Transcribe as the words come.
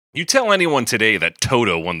You tell anyone today that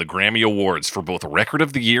Toto won the Grammy Awards for both Record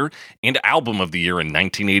of the Year and Album of the Year in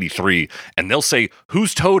 1983, and they'll say,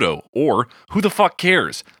 "Who's Toto?" or "Who the fuck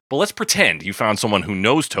cares?" But let's pretend you found someone who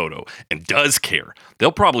knows Toto and does care.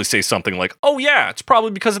 They'll probably say something like, "Oh yeah, it's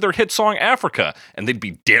probably because of their hit song Africa," and they'd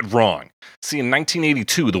be dead wrong. See, in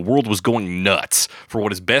 1982, the world was going nuts for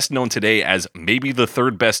what is best known today as maybe the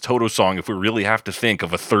third best Toto song if we really have to think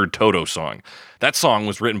of a third Toto song. That song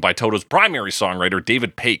was written by Toto's primary songwriter,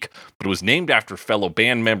 David Paik, but it was named after fellow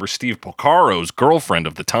band member Steve Porcaro's girlfriend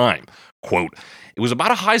of the time. Quote, "It was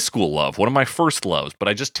about a high school love, one of my first loves, but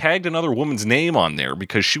I just tagged another woman's name on there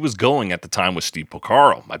because she was going at the time with Steve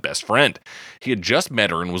Porcaro, my best friend. He had just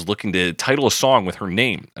met her and was looking to title a song with her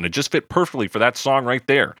name, and it just fit perfectly for that song right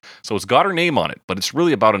there. So it's got her name on it, but it's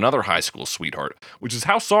really about another high school sweetheart, which is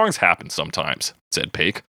how songs happen sometimes," said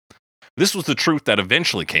Paik. This was the truth that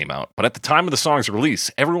eventually came out, but at the time of the song's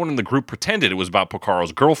release, everyone in the group pretended it was about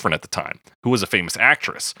Porcaro's girlfriend at the time, who was a famous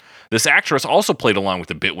actress. This actress also played along with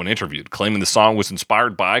the bit when interviewed, claiming the song was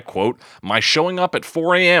inspired by, quote, "my showing up at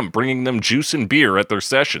 4 a.m. bringing them juice and beer at their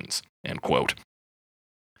sessions," end quote.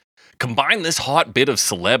 Combine this hot bit of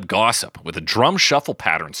celeb gossip with a drum shuffle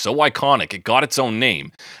pattern so iconic it got its own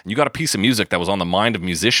name, and you got a piece of music that was on the mind of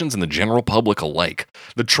musicians and the general public alike.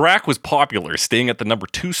 The track was popular, staying at the number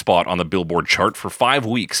 2 spot on the Billboard chart for 5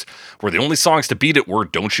 weeks, where the only songs to beat it were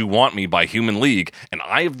 "Don't You Want Me" by Human League and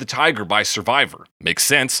 "Eye of the Tiger" by Survivor. Makes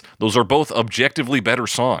sense, those are both objectively better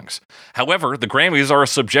songs. However, the Grammys are a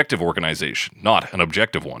subjective organization, not an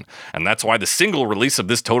objective one, and that's why the single release of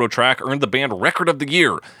this Toto track earned the band Record of the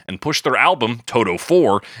Year and pushed their album, Toto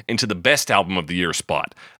 4, into the Best Album of the Year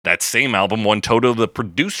spot. That same album won Toto the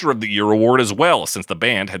Producer of the Year award as well, since the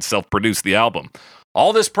band had self-produced the album.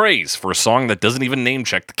 All this praise for a song that doesn't even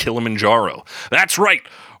name-check the Kilimanjaro. That's right,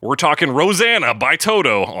 we're talking Rosanna by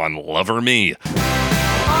Toto on Lover Me. All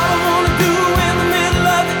I wanna do in the middle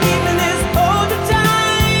of the evening is hold you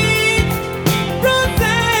tight.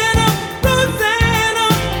 Rosanna, Rosanna,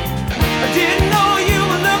 I didn't know you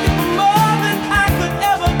were looking for more than I could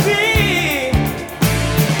ever be.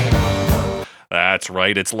 That's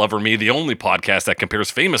right, it's Lover Me, the only podcast that compares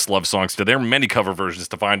famous love songs to their many cover versions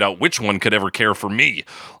to find out which one could ever care for me.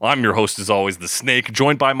 I'm your host, as always, The Snake,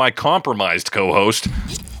 joined by my compromised co-host,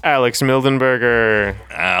 Alex Mildenberger.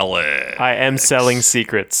 Alex. I am selling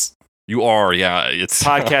secrets. You are, yeah. It's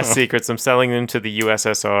Podcast secrets. I'm selling them to the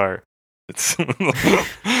USSR. It's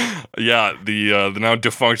yeah, the now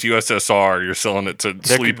defunct USSR. You're selling it to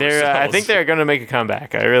sleeper cells. I think they're going to make a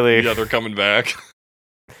comeback. Yeah, they're coming back.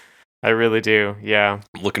 I really do. Yeah.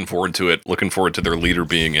 Looking forward to it. Looking forward to their leader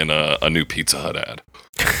being in a new Pizza Hut ad.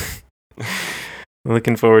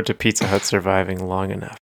 Looking forward to Pizza Hut surviving long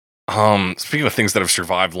enough. Speaking of things that have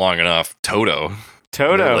survived long enough, Toto,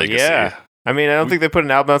 yeah. I mean, I don't think they put an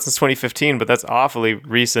album out since 2015, but that's awfully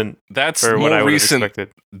recent. That's for more what I would have recent expected.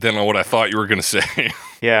 than what I thought you were going to say.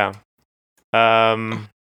 Yeah.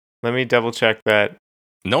 Let me double check that.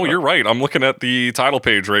 No, you're right. I'm looking at the title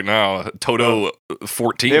page right now. Toto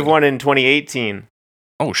 14. They have one in 2018.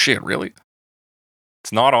 Oh shit, really?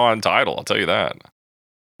 It's not on Tidal, I'll tell you that.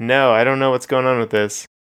 No, I don't know what's going on with this.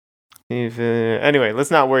 Anyway,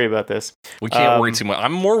 let's not worry about this. We can't worry too much.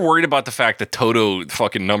 I'm more worried about the fact that Toto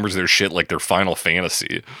fucking numbers their shit like they're Final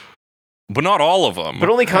Fantasy. But not all of them. But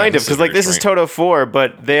only kind of, because like this is Toto 4,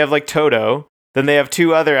 but they have like Toto, then they have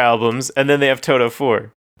 2 other albums, and then they have Toto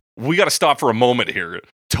 4. We got to stop for a moment here.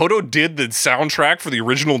 Toto did the soundtrack for the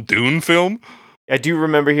original Dune film? I do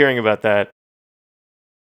remember hearing about that.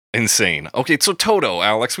 Insane. Okay, so Toto,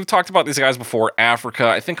 Alex, we've talked about these guys before. Africa,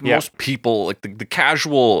 I think most people, like the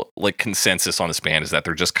casual like consensus on this band is that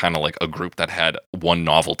they're just kind of like a group that had one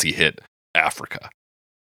novelty hit, Africa.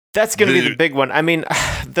 That's going to be the big one. I mean,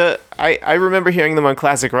 I remember hearing them on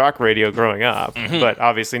classic rock radio growing up, but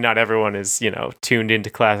obviously not everyone is, tuned into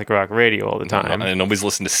classic rock radio all the time. And nobody's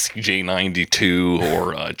listening to CJ92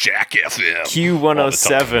 or Jack FM.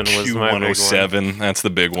 Q107 was my big one. Q107, that's the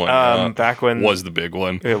big one. Back when was the big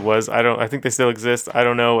one. It was. I think they still exist. I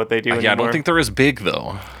don't know what they do anymore. Yeah, I don't think they're as big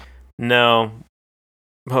though. No.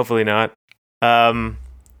 Hopefully not. Yeah,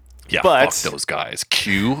 but fuck those guys.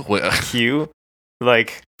 Q?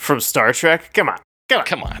 Like from Star Trek? Come on.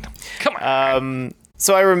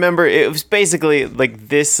 So I remember it was basically like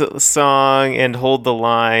this song and Hold the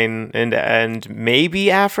Line and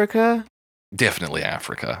maybe Africa? Definitely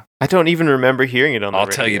Africa. I don't even remember hearing it on the radio.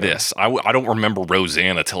 I'll tell you this. I don't remember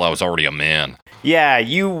Rosanna till I was already a man. Yeah,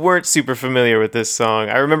 you weren't super familiar with this song.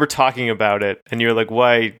 I remember talking about it, and you were like,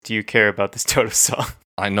 why do you care about this Toto song?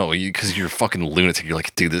 I know, because you're a fucking lunatic. You're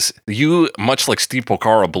like, dude, this... You, much like Steve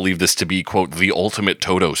Porcaro, believe this to be, quote, the ultimate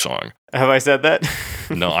Toto song. Have I said that?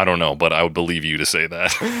 No, I don't know, but I would believe you to say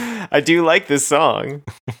that. I do like this song.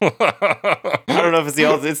 I don't know if it's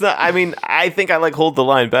it's not. I mean, I think I like Hold the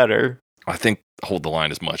Line better. I think Hold the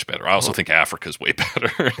Line is much better. I also think Africa's way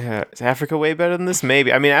better. Yeah, is Africa way better than this?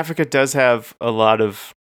 Maybe. I mean, Africa does have a lot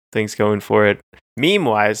of things going for it,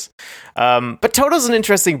 meme-wise. But Toto's an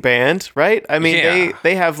interesting band, right? I mean,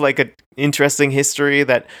 they have like an interesting history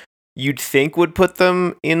that you'd think would put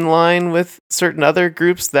them in line with certain other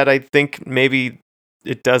groups that I think maybe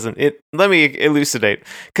it doesn't. Let me elucidate,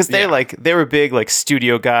 because they were big like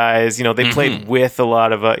studio guys. You know, they played with a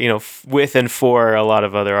lot of with and for a lot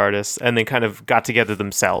of other artists, and they kind of got together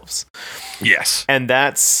themselves. Yes, and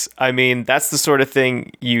that's the sort of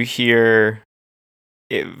thing you hear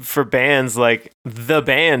for bands. Like the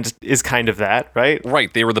band is kind of that, right?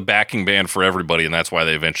 Right. They were the backing band for everybody, and that's why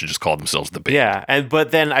they eventually just called themselves the band. Yeah, but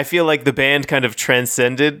then I feel like the band kind of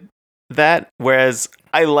transcended that, whereas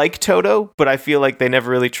I like Toto, but I feel like they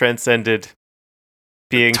never really transcended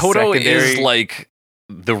being Toto secondary. is like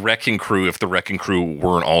the Wrecking Crew if the Wrecking Crew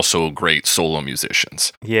weren't also great solo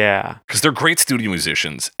musicians. Yeah. Because they're great studio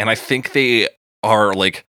musicians, and I think they are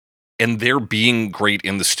like, and their being great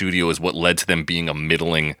in the studio is what led to them being a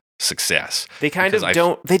middling success. They kind of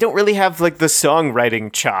they don't really have like the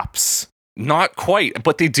songwriting chops. Not quite,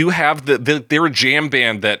 but they do have they're a jam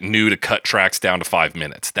band that knew to cut tracks down to 5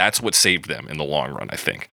 minutes. That's what saved them in the long run, I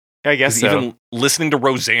think. I guess so. Even listening to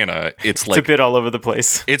Rosanna, it's like a bit all over the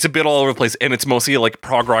place. It's a bit all over the place, and it's mostly like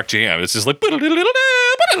prog rock jam. It's just like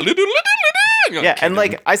yeah, and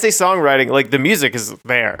like I say songwriting, like the music is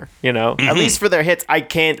there, you know. At least for their hits. I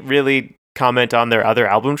can't really comment on their other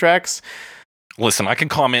album tracks. Listen, I can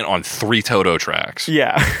comment on 3 Toto tracks.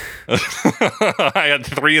 Yeah. I had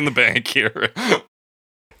 3 in the bank here.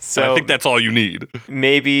 So and I think that's all you need.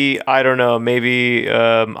 Maybe, I don't know, maybe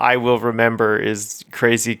I Will Remember is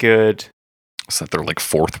crazy good. Is that their like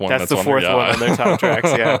 4th one? That's the 4th one on their top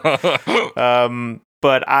tracks, yeah.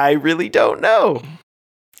 But I really don't know.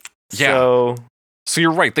 Yeah. So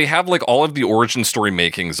you're right. They have like all of the origin story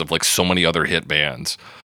makings of like so many other hit bands.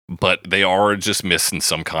 But they are just missing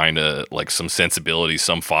some kind of like some sensibility,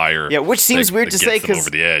 some fire. Yeah, which seems weird to say because over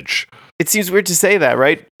the edge. It seems weird to say that,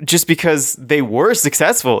 right? Just because they were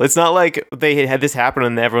successful. It's not like they had this happen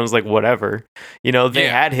and everyone was like, whatever. You know, they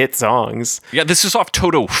had hit songs. Yeah, this is off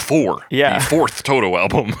Toto 4. Yeah. The 4th Toto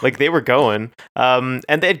album. Like they were going. And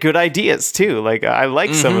they had good ideas too. Like I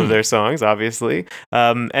like some of their songs, obviously.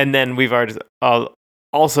 And then we've already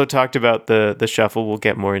also talked about the shuffle. We'll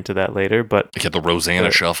get more into that later. But yeah, the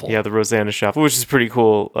Rosanna shuffle. Yeah, the Rosanna shuffle, which is pretty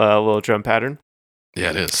cool. Little drum pattern.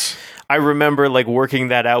 Yeah, it is. I remember like working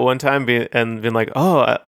that out one time and being like,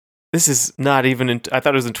 oh, this is not even in, I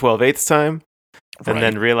thought it was in 12/8 time. And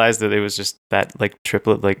then realized that it was just that like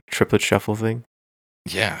triplet shuffle thing.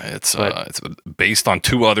 Yeah, it's based on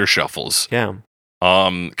 2 other shuffles. Yeah.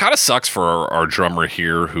 Kind of sucks for our drummer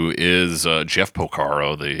here, who is Jeff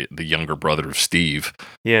Porcaro, the younger brother of Steve.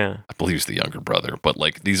 Yeah. I believe he's the younger brother. But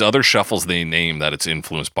like these other shuffles they name that it's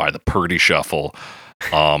influenced by, the Purdy Shuffle,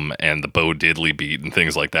 and the Bo Diddley beat and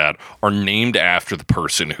things like that, are named after the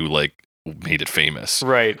person who like made it famous.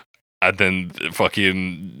 Right. And then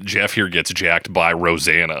fucking Jeff here gets jacked by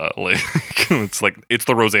Rosanna. Like it's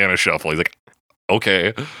the Rosanna Shuffle. He's like,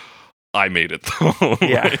 okay, I made it though.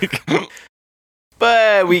 Yeah.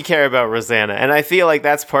 But we care about Rosanna, and I feel like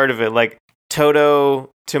that's part of it. Like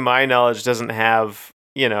Toto, to my knowledge, doesn't have,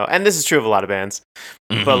 you know, and this is true of a lot of bands,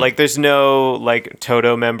 but like there's no like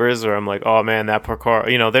Toto members where I'm like, oh man, that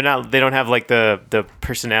parkour, you know, they don't have like the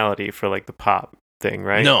personality for like the pop thing,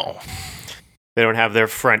 right? No, they don't have their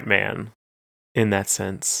front man in that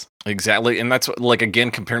sense. Exactly, and that's like,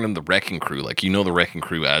 again, comparing them to the Wrecking Crew. Like, you know the Wrecking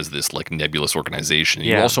Crew as this like nebulous organization.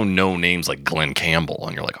 You also know names like Glenn Campbell,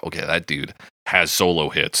 and you're like, okay, that dude has solo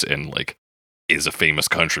hits and like is a famous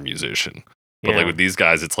country musician. But like with these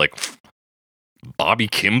guys, it's like Bobby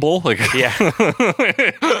Kimball. Like, yeah,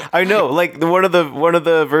 I know. Like one of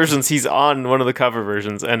the versions, he's on one of the cover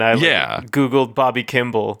versions, and I Googled Bobby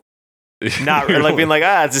Kimball. Not like being like,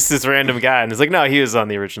 it's just this random guy, and it's like, no, he was on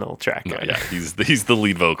the original track. No, yeah, he's the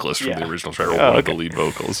lead vocalist from the original track, or one of the lead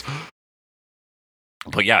vocals.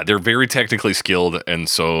 But yeah, they're very technically skilled, and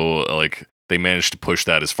so like they managed to push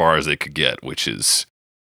that as far as they could get, which is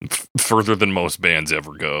further than most bands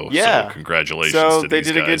ever go. Yeah, so congratulations. So to they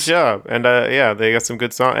these did a good guys. job, and they got some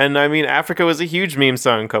good songs. And I mean, Africa was a huge meme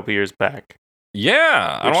song a couple years back.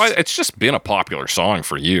 Yeah, I don't know, it's just been a popular song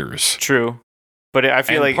for years. True. But I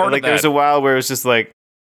feel like there was a while where it was just like,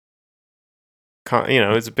 you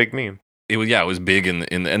know, it's a big meme. it was big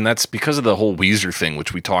and that's because of the whole Weezer thing,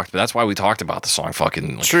 which we talked. That's why we talked about the song.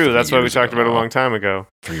 Fucking like True. That's why we talked about it a ago. long time ago.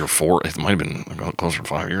 3 or 4. It might have been closer to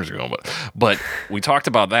 5 years ago, but we talked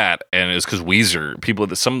about that, and it's because Weezer people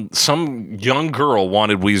some young girl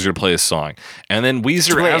wanted Weezer to play a song, and then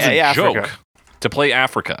Weezer as a joke to play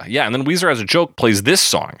Africa. Yeah, and then Weezer as a joke plays this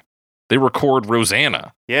song. They record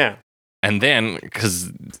Rosanna. Yeah. And then,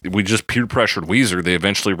 because we just peer pressured Weezer, they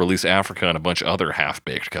eventually released Africa and a bunch of other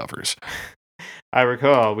half-baked covers. I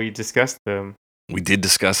recall we discussed them. We did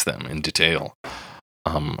discuss them in detail,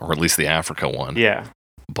 or at least the Africa one. Yeah.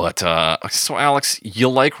 But, so Alex, you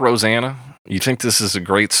like Rosanna? You think this is a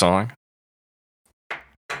great song?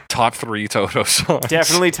 Top 3 Toto songs?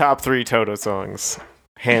 Definitely top 3 Toto songs.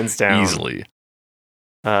 Hands down. Easily.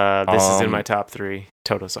 This is in my top 3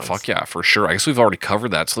 Toto songs. Fuck yeah, for sure. I guess we've already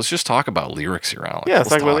covered that, so let's just talk about lyrics here, Alex. Yeah, let's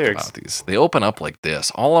talk about lyrics. These. They open up like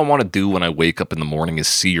this. All I want to do when I wake up in the morning is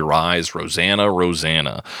see your eyes, Rosanna,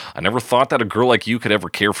 Rosanna. I never thought that a girl like you could ever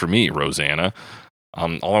care for me, Rosanna.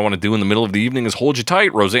 All I want to do in the middle of the evening is hold you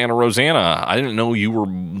tight, Rosanna, Rosanna. I didn't know you were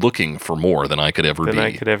looking for more than I could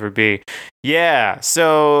ever be. Yeah,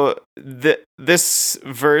 so this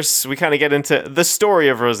verse, we kind of get into the story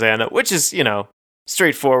of Rosanna, which is,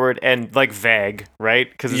 straightforward and like vague, right?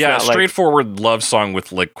 Because it's not straightforward love song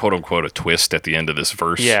with like quote unquote a twist at the end of this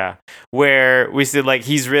verse. Yeah, where we see like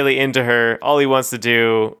he's really into her. All he wants to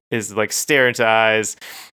do is like stare into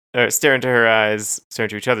her eyes, stare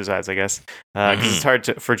into each other's eyes, I guess. Because it's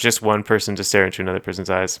hard for just one person to stare into another person's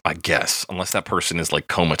eyes. I guess, unless that person is like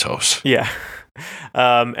comatose. Yeah.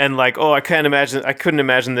 And like, I couldn't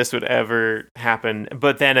imagine this would ever happen.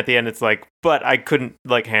 But then at the end, it's like, but I couldn't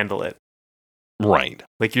like handle it. Right.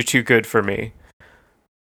 Like, you're too good for me.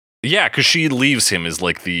 Yeah, because she leaves him is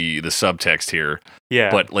like the subtext here. Yeah.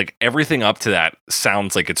 But like everything up to that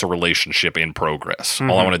sounds like it's a relationship in progress. Mm-hmm.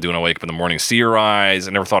 All I want to do when I wake up in the morning is see your eyes.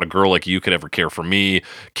 I never thought a girl like you could ever care for me.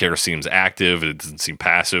 Care seems active. It doesn't seem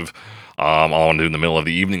passive. All I want to do in the middle of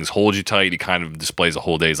the evening is hold you tight. He kind of displays a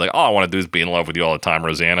whole day. He's like, all I want to do is be in love with you all the time,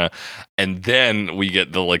 Rosanna. And then we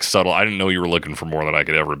get the like subtle, I didn't know you were looking for more than I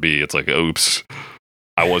could ever be. It's like, oops,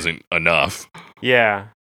 I wasn't enough. Yeah.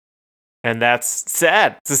 And that's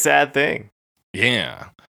sad. It's a sad thing. Yeah.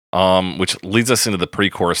 Which leads us into the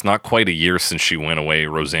pre-chorus. Not quite a year since she went away,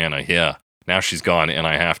 Rosanna. Yeah. Now she's gone, and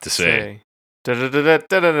I have to say. But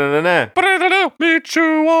I meet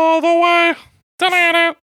you all the way.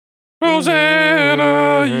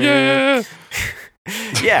 Rosanna, yeah.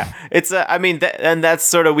 Yeah, it's and that's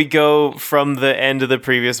sort of, we go from the end of the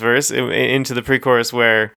previous verse into the pre-chorus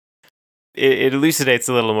where it elucidates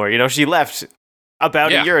a little more. She left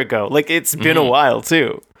about a year ago. Like, it's been a while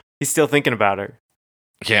too. He's still thinking about her.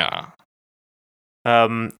 Yeah.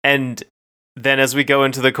 And then as we go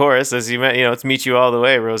into the chorus, as you met, it's meet you all the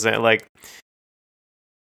way, Rosanna. Like,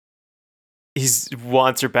 he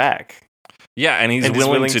wants her back. Yeah, and he's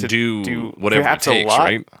willing to do whatever it takes,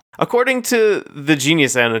 right? According to the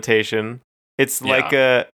Genius annotation, it's like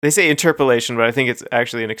they say interpolation, but I think it's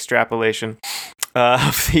actually an extrapolation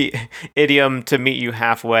of the idiom to meet you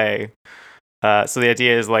halfway. So the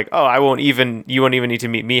idea is like, you won't even need to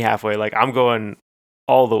meet me halfway. Like, I'm going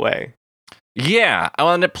all the way. Yeah,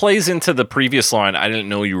 and it plays into the previous line, I didn't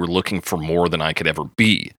know you were looking for more than I could ever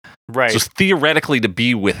be. Right. So theoretically, to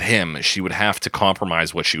be with him, she would have to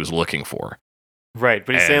compromise what she was looking for. Right,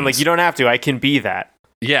 but he's saying, like, you don't have to, I can be that.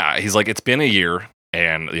 Yeah, he's like, it's been a year,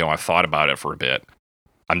 and, I've thought about it for a bit.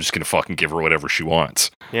 I'm just going to fucking give her whatever she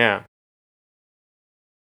wants. Yeah.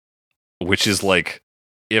 Which is like,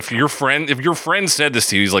 if your friend said this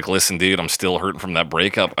to you, he's like, listen, dude, I'm still hurting from that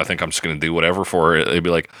breakup. I think I'm just going to do whatever for her. They'd be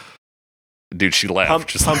like, dude, she left.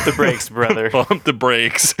 Pump the brakes, brother. Pump the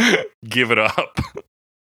brakes. Give it up.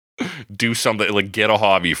 Do something, like get a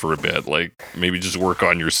hobby for a bit. Like maybe just work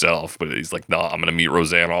on yourself. But he's like, nah, I'm going to meet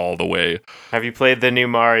Rosanna all the way. Have you played the new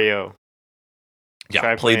Mario?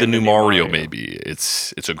 Yeah, play the new Mario, maybe.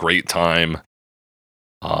 It's a great time.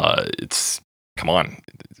 Come on.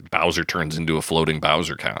 Bowser turns into a floating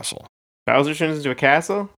Bowser castle. Bowser turns into a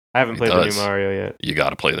castle? I haven't played the new Mario yet. You got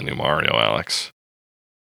to play the new Mario, Alex.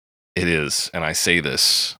 It is, and I say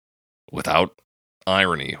this without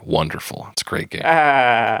irony, wonderful. It's a great game.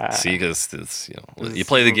 See, because it's you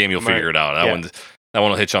play the game, you'll figure it out. That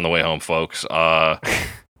one will hit you on the way home, folks.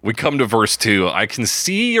 We come to verse 2. I can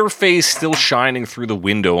see your face still shining through the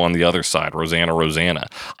window on the other side, Rosanna, Rosanna.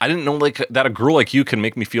 I didn't know that a girl like you can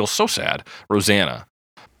make me feel so sad, Rosanna.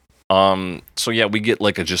 So yeah, we get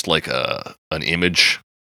an image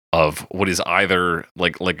of what is either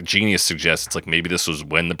like Genius suggests, it's like maybe this was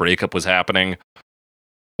when the breakup was happening,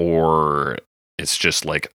 or it's just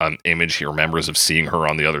like an image he remembers of seeing her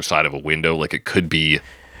on the other side of a window. Like it could be.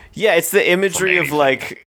 Yeah, it's the imagery of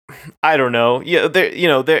like, I don't know. Yeah,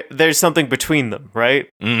 there's something between them, right?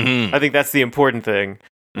 Mm-hmm. I think that's the important thing,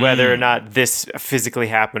 whether or not this physically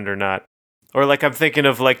happened or not. Or like I'm thinking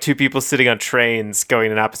of like two people sitting on trains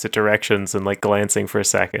going in opposite directions and like glancing for a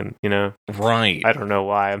second, you know? Right. I don't know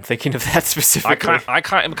why I'm thinking of that specifically. It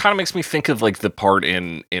kind of makes me think of like the part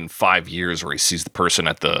in 5 Years where he sees the person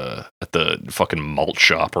at the fucking malt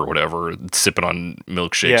shop or whatever sipping on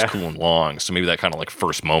milkshakes, cool and long. So maybe that kind of like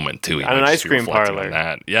first moment too. At an ice cream parlor.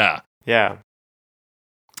 That. Yeah. Yeah.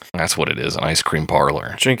 That's what it is, an ice cream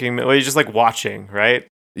parlor. Drinking, well, you're just like watching, right?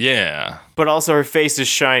 Yeah. But also her face is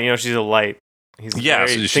shining, you know, she's a light.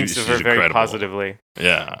 Thinks of her very incredible. positively.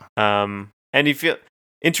 Yeah. And you feel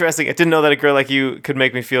interesting. I didn't know that a girl like you could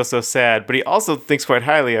make me feel so sad, but he also thinks quite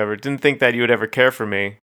highly of her. Didn't think that you would ever care for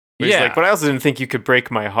me. But he's like, but I also didn't think you could break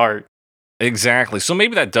my heart. Exactly. So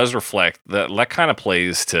maybe that does reflect that kind of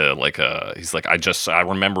plays to like he's like, I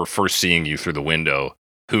remember first seeing you through the window.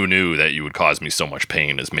 Who knew that you would cause me so much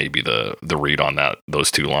pain is maybe the read on those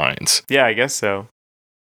two lines. Yeah, I guess so.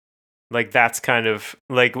 Like that's kind of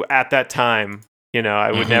like at that time, you know,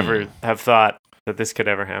 I would never have thought that this could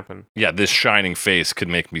ever happen. Yeah, this shining face could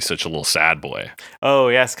make me such a little sad boy. Oh,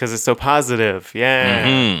 yes, because it's so positive.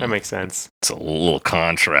 Yeah, that makes sense. It's a little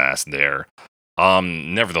contrast there.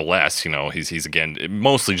 Nevertheless, you know, he's again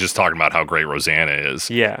mostly just talking about how great Rosanna is.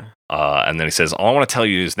 Yeah. And then he says, all I want to tell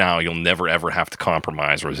you is now you'll never ever have to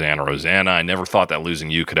compromise, Rosanna. Rosanna, I never thought that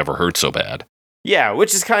losing you could ever hurt so bad. Yeah,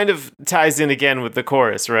 which is kind of ties in again with the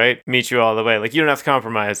chorus, right? Meet you all the way. Like, you don't have to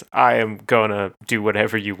compromise. I am gonna do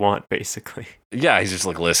whatever you want, basically. Yeah, he's just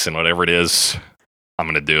like, listen, whatever it is, I'm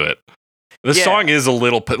gonna do it. The song is a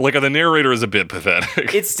little, like, the narrator is a bit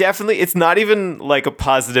pathetic. It's not even like a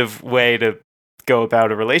positive way to go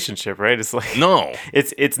about a relationship, right? It's like, no,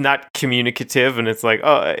 it's not communicative, and it's like,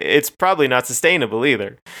 oh, it's probably not sustainable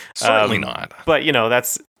either. Certainly not. But, you know,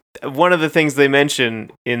 that's one of the things they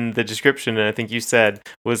mention in the description, and I think you said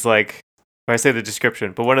was like, I say the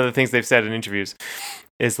description, but one of the things they've said in interviews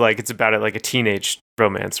is like it's about it like a teenage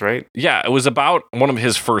romance, right? Yeah, it was about one of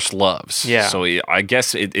his first loves. Yeah. So I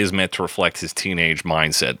guess it is meant to reflect his teenage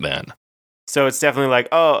mindset then. So it's definitely like,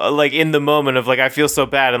 oh, like in the moment of like, I feel so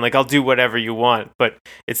bad and like, I'll do whatever you want, but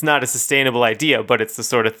it's not a sustainable idea, but it's the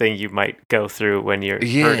sort of thing you might go through when you're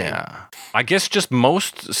hurting. I guess just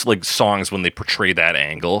most like songs, when they portray that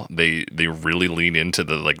angle, they really lean into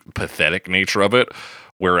the like pathetic nature of it.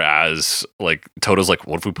 Whereas, like, Toto's like,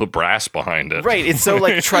 what if we put brass behind it? Right, it's so,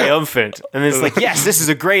 like, triumphant. And it's like, yes, this is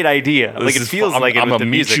a great idea. Like, it feels like it with the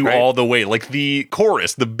music, meet you all the way. Like, the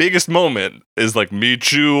chorus, the biggest moment is, like,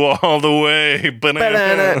 meet you all the way.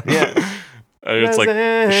 Banana. Yeah. And it's like,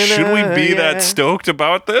 should we be that stoked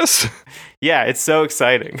about this? Yeah, it's so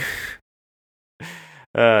exciting.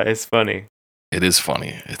 It's funny. It is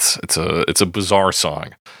funny. It's a bizarre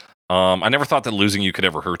song. I never thought that losing you could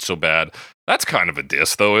ever hurt so bad. That's kind of a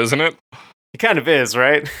diss, though, isn't it? It kind of is,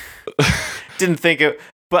 right? Didn't think it,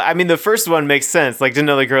 but I mean, the first one makes sense. Like, didn't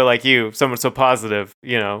know the girl like you, someone so positive,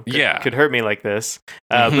 you know, could hurt me like this.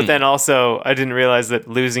 But then also, I didn't realize that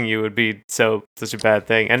losing you would be such a bad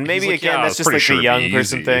thing. And maybe like, again, that's just like the young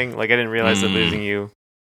person thing. Like, I didn't realize that losing you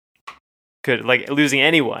could, like, losing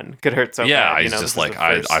anyone could hurt so bad. Yeah, he's just like,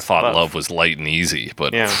 I thought love was light and easy,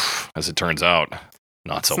 but as it turns out,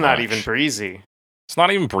 not so much. It's not even breezy. It's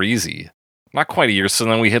not even breezy. Not quite a year. So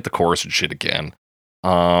then we hit the chorus and shit again.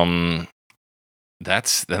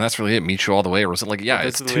 That's really it. Meet you all the way. Or was it like, yeah,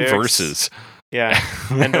 it's two verses. Yeah.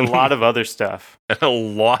 And a lot of other stuff. And a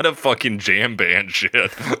lot of fucking jam band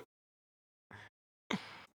shit.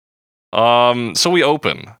 So we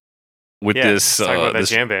open with this. Let's talk about that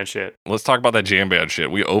jam band shit. Let's talk about that jam band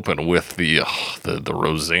shit. We open with the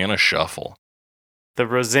Rosanna Shuffle. The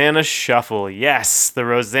Rosanna Shuffle. Yes, the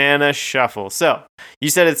Rosanna Shuffle. So, you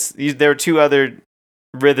said there were two other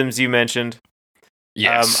rhythms you mentioned.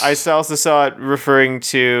 Yes. I also saw it referring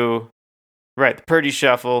to, the Purdy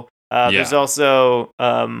Shuffle. There's also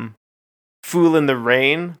Fool in the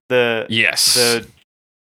Rain. The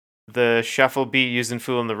shuffle beat used in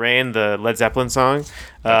Fool in the Rain, the Led Zeppelin song.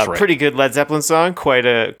 That's right. Pretty good Led Zeppelin song. Quite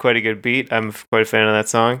a good beat. I'm quite a fan of that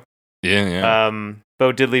song. Yeah.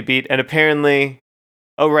 Bo Diddley beat. And apparently...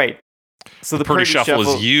 Oh, right. So the Purdy Shuffle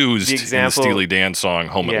is used in the Steely Dan song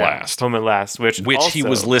Home at Last. Home at Last, which he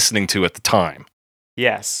was listening to at the time.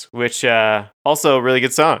 Yes, which also a really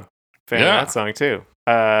good song. Fan of that song, too.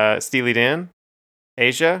 Steely Dan,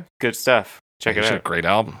 Asia, good stuff. Check it out. Great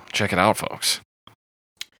album. Check it out, folks.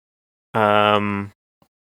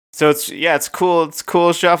 So it's cool. It's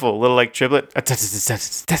cool shuffle. A little like triplet.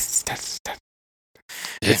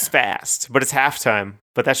 It's fast, but it's halftime.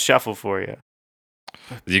 But that's shuffle for you.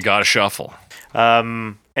 You got to shuffle.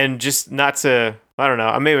 And just not to, I don't know,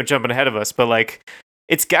 I'm maybe jumping ahead of us, but like,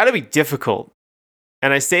 it's got to be difficult.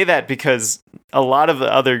 And I say that because a lot of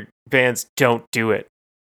the other bands don't do it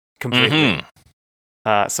completely.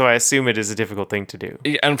 So I assume it is a difficult thing to do.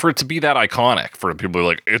 And for it to be that iconic, for people to be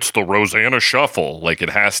like, it's the Rosanna Shuffle, like it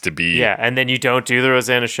has to be. Yeah, and then you don't do the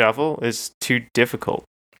Rosanna Shuffle, it's too difficult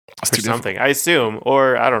for something, I assume.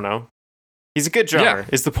 Or, I don't know. He's a good drummer,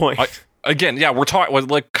 is the point. Again, yeah, we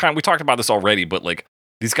talked about this already, but like,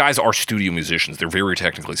 these guys are studio musicians. They're very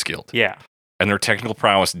technically skilled. Yeah. And their technical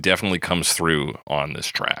prowess definitely comes through on this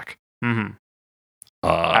track. Mm-hmm.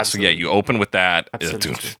 So yeah, you open with that.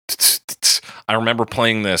 I remember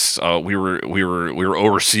playing this. We were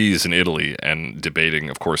overseas in Italy and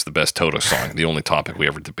debating, of course, the best Toto song, the only topic we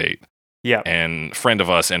ever debate. Yeah. And friend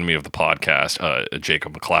of us, enemy of the podcast,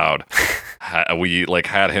 Jacob McLeod, we like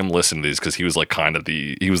had him listen to these because he was like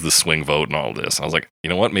he was the swing vote and all this. I was like, you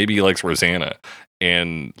know what? Maybe he likes Rosanna.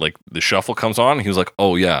 And like the shuffle comes on, and he was like,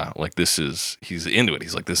 oh yeah, like he's into it.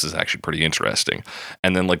 He's like, this is actually pretty interesting.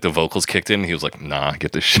 And then like the vocals kicked in, and he was like, nah,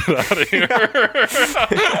 get this shit out of here.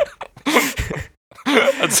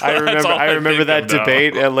 I remember that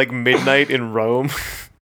debate at like midnight in Rome.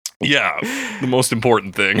 Yeah, the most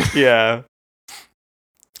important thing. Yeah.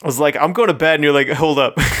 I was like, I'm going to bed, and you're like, hold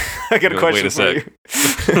up. I got a question for you.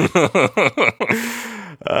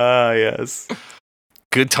 Yes.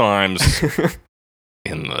 Good times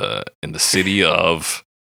in the city of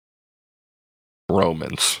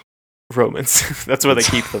Romans. That's where they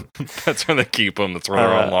keep them. That's where they keep them. That's where they're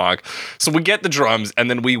on lock. So we get the drums, and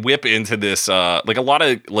then we whip into this like a lot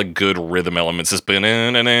of like good rhythm elements. This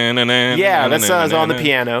yeah, that sounds on the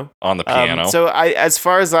piano. On the piano. So as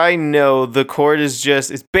far as I know, the chord is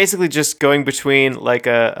it's basically just going between like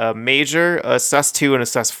a major, a sus2, and a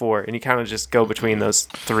sus4, and you kind of just go between those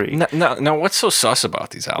three. Now, what's so sus about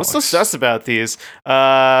these, Alex? What's so sus about these?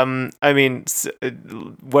 I mean,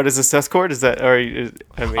 what is a sus chord? Is that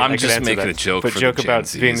I'm just making a joke, but for joke the about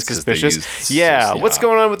Gen being Zs, 'cause suspicious. Yeah, what's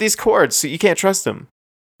going on with these chords? So you can't trust them.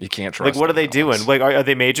 You can't trust. Like, what are they them, Alex. doing? Like, are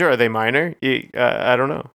they major? Are they minor? I don't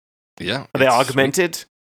know. Yeah, Are they augmented?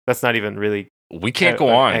 That's not even really. We can't go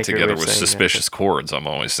on accurate together way of with saying suspicious chords. I'm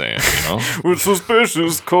always saying, you know, with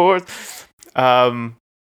suspicious chords.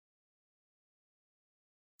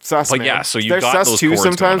 Sus, but man. yeah, so you they're got sus those 2 chords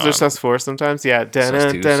sometimes. going They're on. sus4 sometimes. Yeah,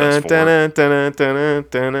 Sus 2,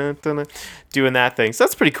 sus4. Doing that thing. So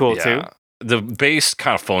that's pretty cool too. The bass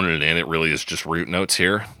kind of phoning it in. It really is just root notes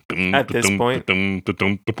here. At this point. And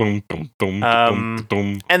And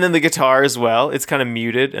then the guitar as well. It's kind of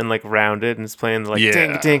muted and like rounded, and it's playing like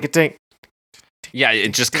ding ding ding. yeah,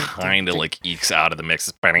 it just kind of like ekes out of the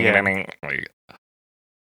mix.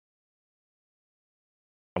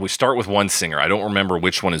 We start with one singer. I don't remember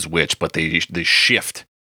which one is which, but they shift.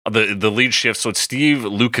 The lead shift. So it's Steve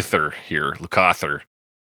Lukather here.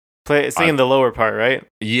 Singing the lower part, right?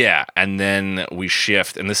 Yeah, and then we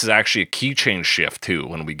shift, and this is actually a key change shift too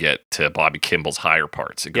when we get to Bobby Kimball's higher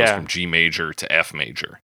parts. It goes from G major to F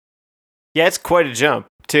major. Yeah, it's quite a jump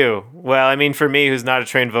too. Well, I mean, for me, who's not a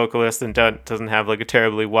trained vocalist and doesn't have like a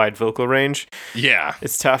terribly wide vocal range, yeah,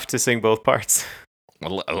 it's tough to sing both parts.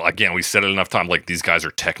 Well, again, we said it enough time. Like, these guys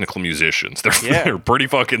are technical musicians. They're pretty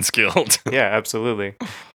fucking skilled. Yeah, absolutely.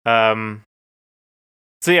 So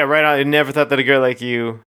yeah, right on. I never thought that a girl like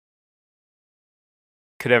you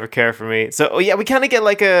could ever care for me. So yeah, we kind of get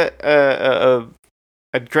like a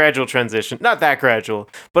gradual transition. Not that gradual,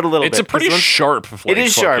 but a little bit. It's a pretty sharp. Like, it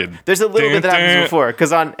is sharp. There's a little bit that happens before.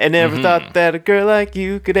 Because I never thought that a girl like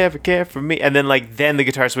you could ever care for me. And then then the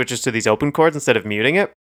guitar switches to these open chords instead of muting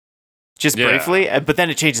it. Just briefly, but then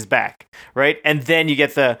it changes back, right? And then you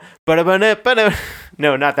get the no,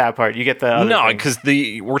 not that part. You get the other because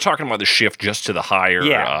we're talking about the shift just to the higher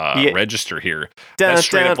register here. That's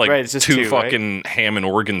straight up like it's just two fucking Hammond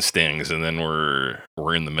organ stings, and then we're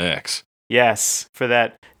in the mix. Yes, for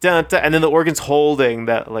that, and then the organ's holding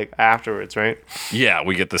that like afterwards, right? Yeah,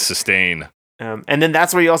 we get the sustain. And then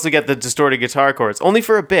that's where you also get the distorted guitar chords, only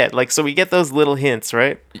for a bit. Like, so we get those little hints,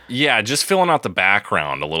 right? Yeah, just filling out the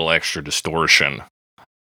background, a little extra distortion.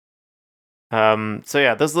 So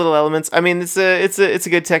yeah, those little elements. I mean, it's a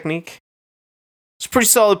good technique. It's pretty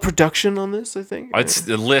solid production on this, I think.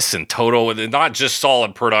 Listen, Toto, not just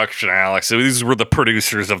solid production, Alex. These were the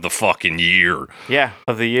producers of the fucking year. Yeah,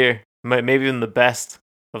 of the year, maybe even the best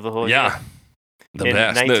of the whole year. Yeah, the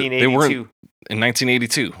best. 1982. They were in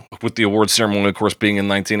 1982, with the award ceremony, of course, being in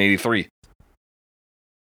 1983.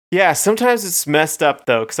 Yeah, sometimes it's messed up,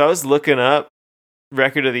 though, because I was looking up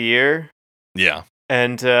record of the year. Yeah.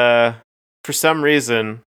 And for some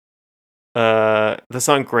reason, the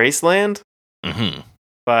song Graceland Mm-hmm.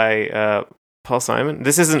 by Paul Simon.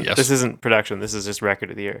 This isn't Yes. this isn't production. This is just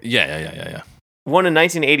record of the year. Yeah. Won in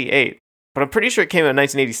 1988, but I'm pretty sure it came out in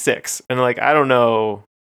 1986. And like, I don't know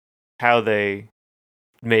how they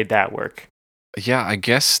made that work. Yeah, I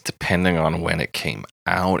guess depending on when it came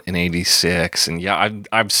out in '86, and yeah,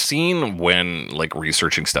 I've seen when like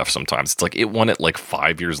researching stuff. Sometimes it's like it won it like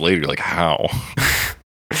 5 years later. You're like, how?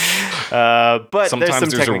 But Sometimes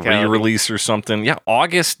there's a technicality. re-release or something. Yeah,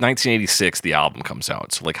 August 1986, the album comes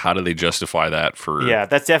out. So like, how do they justify that for? Yeah,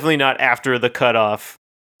 that's definitely not after the cutoff.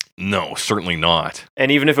 No, certainly not.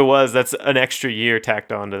 And even if it was, that's an extra year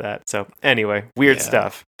tacked onto that. So anyway, weird Yeah.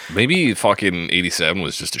 stuff. Maybe fucking '87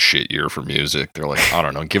 was just a shit year for music. They're like, I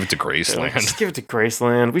don't know, give it to They're like, Graceland. just give it to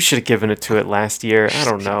Graceland. We should have given it to it last year. I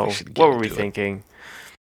don't know. We should give What it were we to it. thinking?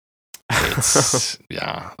 It's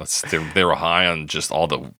they were high on just all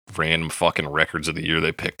the random fucking records of the year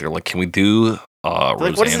they picked. They're like, can we do Like,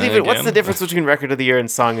 Rosanna what's the again? difference between record of the year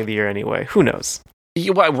and song of the year anyway? Who knows?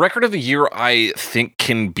 Yeah, well, record of the year, I think,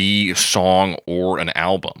 can be a song or an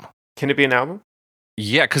album. Can it be an album?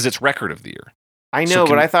 Yeah, because it's record of the year. I So know,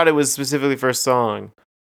 can- but I thought it was specifically for a song.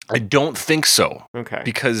 I don't think so, Okay.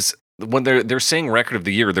 because when they're saying record of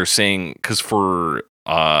the year, they're saying because for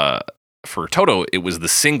Toto, it was the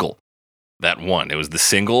single that won. It was the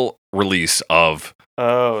single release of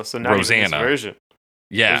Oh, so not even Rosanna. this version.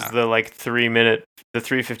 yeah. There's the like 3-minute, the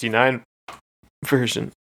 3:59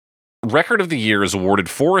 version. Record of the Year is awarded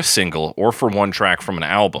for a single or for one track from an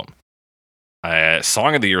album.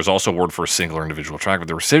 Song of the Year is also awarded for a single or individual track, but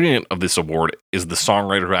the recipient of this award is the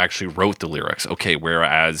songwriter who actually wrote the lyrics. Okay,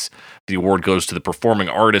 whereas the award goes to the performing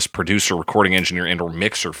artist, producer, recording engineer, and or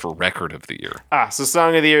mixer for Record of the Year. So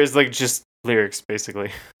song of the year is like just lyrics,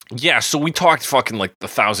 basically. Yeah, so we talked fucking like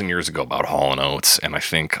 1,000 years ago about Hall & Oates, and I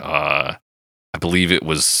think, I believe it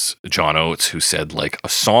was John Oates who said, like, a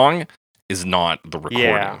song is not the recording.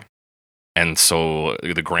 Yeah. And so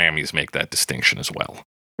the Grammys make that distinction as well.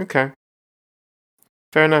 Okay.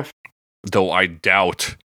 Fair enough. Though I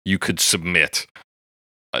doubt you could submit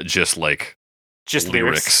just like Just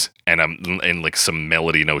lyrics. and like some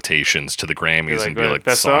melody notations to the Grammys and be like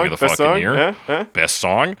the best song of the best fucking song? year, Huh? best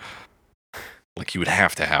song. Like you would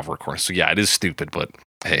have to have recordings. So yeah, it is stupid, but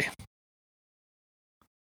hey.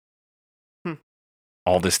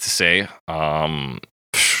 All this to say,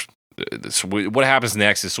 what happens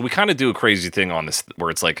next is, so we kind of do a crazy thing on this where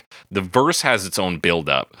it's like the verse has its own build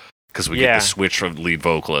up because we get the switch from lead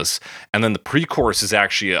vocalist, and then the pre-chorus is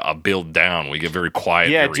actually a build down. We get very quiet.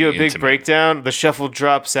 Yeah, very do a big intimate. breakdown. The shuffle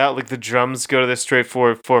drops out, like the drums go to the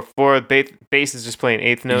straightforward 4/4. Bass is just playing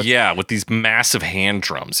eighth notes. Yeah, with these massive hand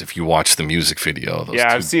drums. If you watch the music video, those Yeah,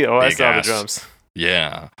 I've two seen. Oh, I big saw the ass- drums.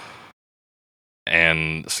 Yeah.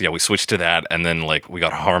 And so yeah, we switched to that, and then like we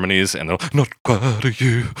got harmonies, and they're not quite a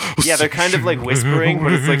you. Yeah, they're kind of like whispering,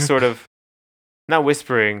 but it's like sort of not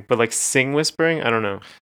whispering, but like sing whispering. I don't know.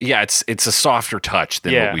 Yeah, it's a softer touch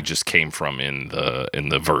than Yeah. what we just came from in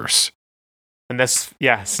the verse. And that's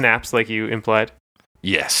snaps like you implied.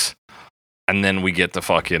 Yes. And then we get the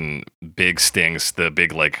fucking big stings, the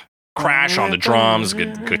big like crash on the drums,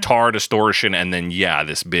 guitar distortion, and then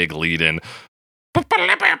this big lead in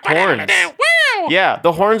Horns. Yeah,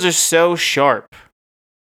 the horns are so sharp,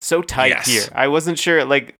 so tight Yes. here. I wasn't sure.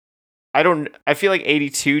 Like, I feel like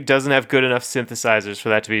 82 doesn't have good enough synthesizers for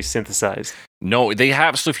that to be synthesized. No, they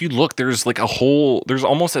have. So if you look, there's like there's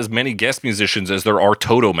almost as many guest musicians as there are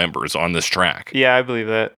Toto members on this track. Yeah, I believe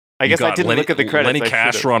that. I guess I didn't look at the credits. Lenny I should've.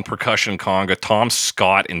 Castro on percussion conga, Tom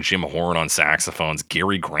Scott and Jim Horn on saxophones,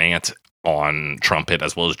 Gary Grant on trumpet,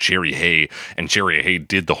 as well as Jerry Hay. And Jerry Hay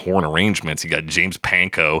did the horn arrangements. You got James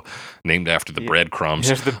Pankow, named after the breadcrumbs,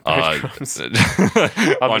 There's the breadcrumbs.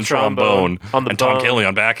 on trombone, on the and Tom bone. Kelly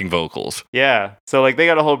on backing vocals. Yeah, so like they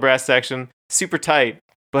got a whole brass section, super tight.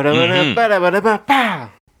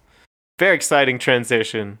 Mm-hmm. Very exciting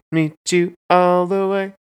transition. Meet you all the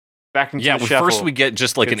way back into the shuffle. First we get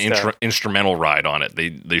just like Good an stuff. instrumental ride on it.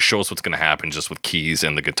 They show us what's going to happen just with keys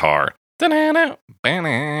and the guitar. Oh Oh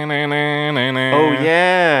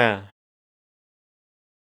yeah.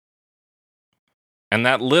 And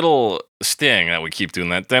that little sting that we keep doing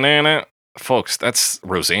that, folks, that's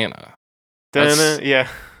Rosanna. That's- Yeah.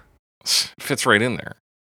 Fits right in there.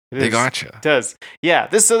 It They is. got you. It does. Yeah,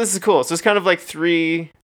 this is cool. So it's kind of like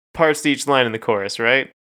 3 parts to each line in the chorus, right?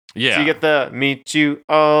 Yeah. So you get the meet you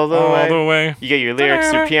all the all way. the way. You get your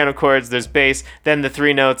lyrics, your piano chords, there's bass, then the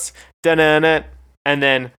 3 notes, da-na-na, and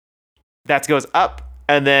then that goes up,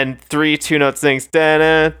 and then 3 2-note things,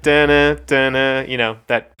 da-na, da-na, da-na,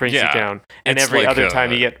 that brings you Yeah. down. And It's every like, other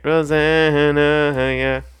time you get Rosanna,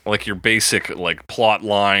 yeah. like your basic like plot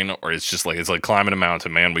line, or it's just like it's like climbing a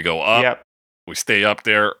mountain, man. We go up, Yep. we stay up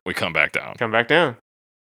there, we come back down. Come back down.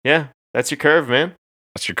 Yeah, that's your curve, man.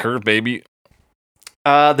 That's your curve, baby.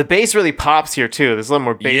 The bass really pops here too. There's a little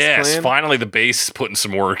more bass. Yes, playing. finally the bass is putting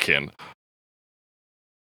some work in.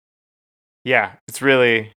 Yeah, it's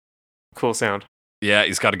really cool sound. Yeah,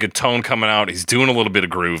 he's got a good tone coming out. He's doing a little bit of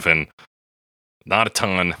grooving. Not a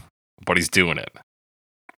ton, but he's doing it.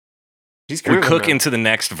 He's We grooving, cook though. into the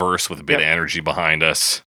next verse with a bit of energy behind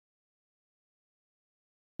us.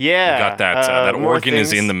 Yeah, We got that more organ is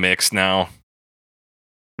things. in the mix now.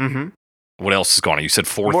 Mm-hmm. What else is going on? You said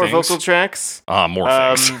four More things? vocal tracks. More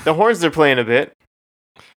things. The horns are playing a bit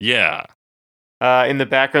Yeah. in the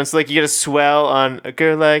background. So like you get a swell on A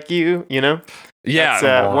Girl Like You, you know? Yeah.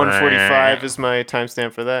 That's, 145 is my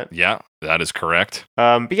timestamp for that. Yeah, that is correct.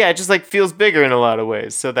 But yeah, it just like feels bigger in a lot of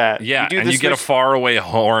ways. So that Yeah, do and the you get a switch- far away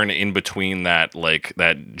horn in between that, like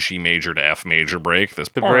that G major to F major break. This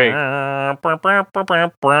The break.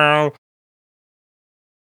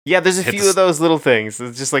 Yeah, there's a Hit few the of those little things.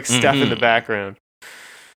 It's just like stuff in the Mhm. background.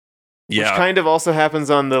 Which Yeah, kind of also happens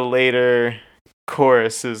on the later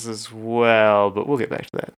choruses as well, but we'll get back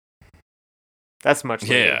to that. That's much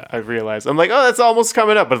later, Yeah. I realized. I'm like, oh, that's almost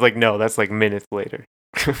coming up. But it's like, no, that's like minutes later.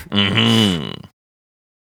 Mhm.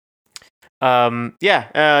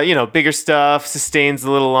 Bigger stuff, sustains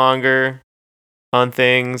a little longer on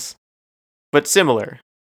things, but similar.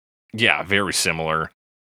 Yeah, very similar.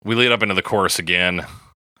 We lead up into the chorus again.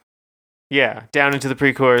 Yeah, down into the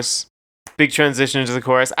pre-chorus, big transition into the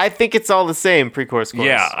chorus. I think it's all the same, pre-chorus, chorus.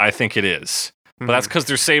 Yeah, I think it is. But that's because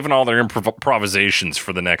they're saving all their improvisations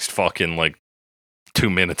for the next fucking like 2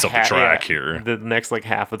 minutes of the track here. The next like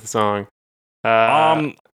half of the song.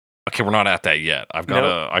 Okay, we're not at that yet. I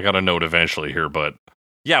got a note eventually here, but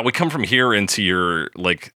yeah, we come from here into your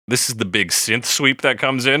like this is the big synth sweep that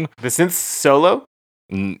comes in. The synth solo.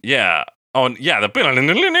 Yeah. Oh, and yeah.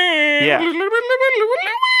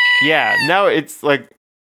 Yeah, now it's like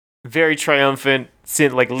very triumphant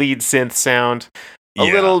synth, like lead synth sound. A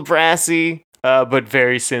Yeah. little brassy, but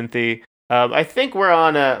very synthy. I think we're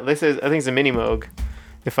on I think it's a mini moog,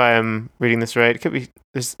 if I am reading this right. It could be.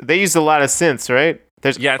 They use a lot of synths, right?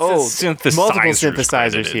 There's Yeah, it's synthesizers multiple synthesizers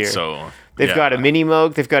credited, here. So They've got a mini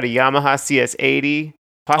moog. They've got a Yamaha CS80.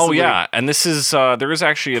 Possibly. Oh yeah, and this is there is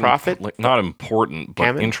actually Prophet? not important but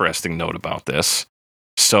Hammond? interesting note about this.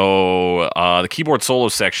 So the keyboard solo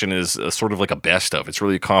section is sort of like a best of. It's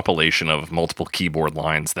really a compilation of multiple keyboard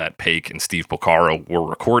lines that Paik and Steve Porcaro were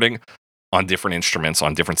recording on different instruments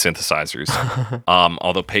on different synthesizers.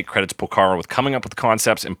 Although Paik credits Porcaro with coming up with the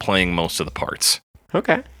concepts and playing most of the parts.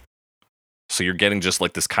 Okay. So you're getting just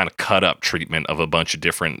like this kind of cut up treatment of a bunch of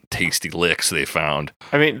different tasty licks they found.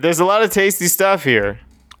 I mean, there's a lot of tasty stuff here.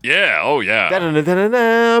 Yeah, oh yeah. So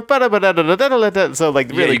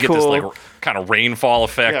like Yeah, really you get cool. this like kind of rainfall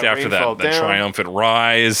effect Yeah, after rainfall that down. triumphant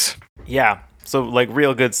rise. Yeah. So like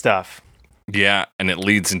real good stuff. Yeah, and it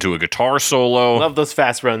leads into a guitar solo. Love those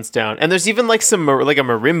fast runs down. And there's even like some like a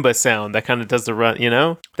marimba sound that kind of does the run, you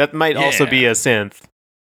know? That might also Yeah. be a synth.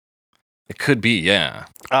 It could be, yeah.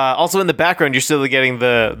 Also in the background, you're still getting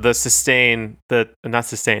the sustain, not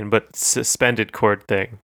sustain, but suspended chord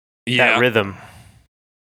thing. Yeah. That rhythm.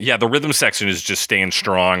 Yeah, the rhythm section is just staying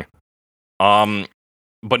strong.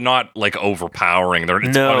 But not like overpowering.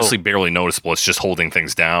 It's No. honestly barely noticeable. It's just holding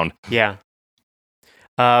things down. Yeah.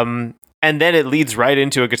 And then it leads right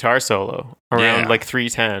into a guitar solo around Yeah. like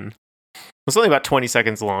 3:10. It's only about 20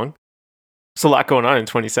 seconds long. There's a lot going on in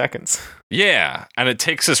 20 seconds. Yeah, and it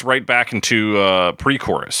takes us right back into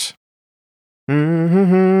pre-chorus.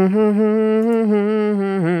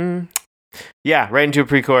 Yeah, right into a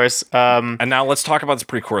pre-chorus. And now let's talk about this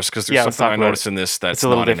pre-chorus because there's Yeah, let's something talk I about noticed in this that's It's a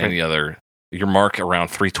little not in different. any other. Your mark around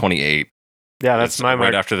 328. Yeah, that's It's my mark.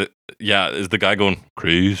 right after the. Yeah, is the guy going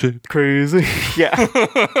crazy? Crazy. Yeah.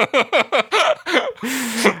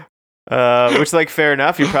 Which, like, fair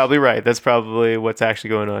enough. You're probably right. That's probably what's actually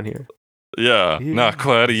going on here. Yeah, not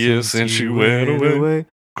quite a year since she went away.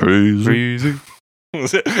 Crazy.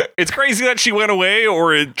 It's crazy that she went away,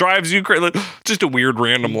 or it drives you crazy. Just a weird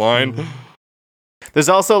random line. There's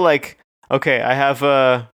also, like, okay, I have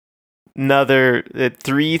another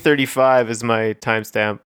 3:35 is my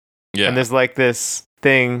timestamp. Yeah. And there's, like, this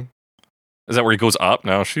thing. Is that where he goes up?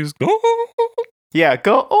 Now she's. Yeah,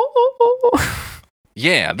 go.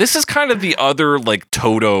 Yeah, this is kind of the other like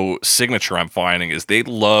Toto signature I'm finding is they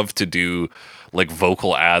love to do like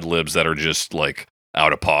vocal ad libs that are just like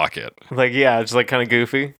out of pocket. Like, yeah, just, like, kind of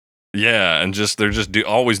goofy. Yeah, and just they're just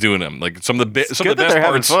always doing them. Like some of the It's some good of the that best they're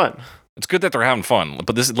having parts. fun. It's good that they're having fun,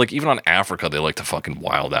 but this is like even on Africa they like to fucking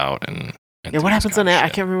wild out and and Yeah, do what this happens kind on? of I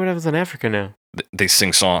shit. can't remember what happens in Africa now. They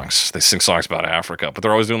sing songs. They sing songs about Africa, but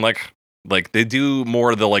they're always doing like they do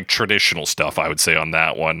more of the like traditional stuff. I would say on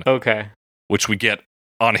that one, Okay. which we get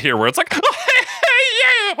on here, where it's like,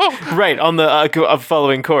 yeah, Right, on the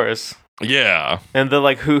following chorus. yeah, And the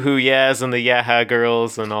like hoo yeahs and the yaha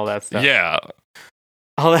girls and all that stuff. yeah,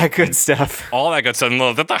 All that good stuff. all that good stuff.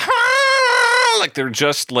 Like they're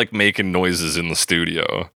just like making noises in the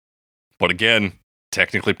studio, but again,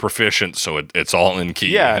 technically proficient, so it's all in key.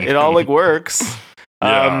 Yeah, it all like works.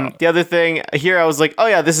 Yeah. The other thing here, I was like, oh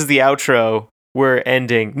yeah, this is the outro. We're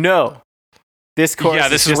ending. No, this chorus. Yeah,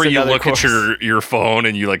 this is just where you another look chorus. at your phone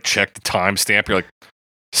and you like check the timestamp. You're like,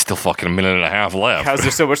 still fucking a minute and a half left. How's there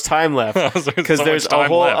so much time left? Because so there's much a time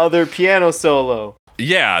whole left. other piano solo.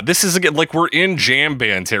 Yeah, this is again like we're in jam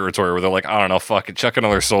band territory where they're like, I don't know, fuck it, chuck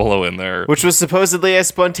another solo in there. Which was supposedly a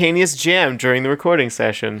spontaneous jam during the recording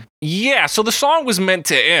session. Yeah, so the song was meant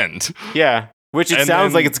to end. Yeah, which it And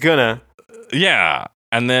sounds then- like it's gonna. Yeah,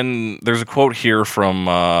 and then there's a quote here from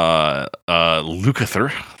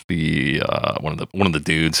Lukather, the one of the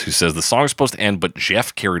dudes, who says the song was supposed to end, but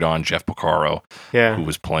Jeff carried on. Jeff Porcaro, Yeah. who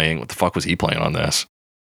was playing. What the fuck was he playing on this?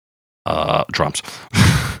 Drums.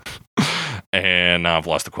 And now I've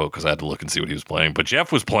lost the quote because I had to look and see what he was playing. But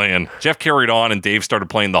Jeff was playing. Jeff carried on, and Dave started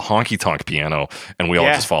playing the honky tonk piano, and we all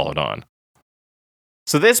Yeah. just followed on.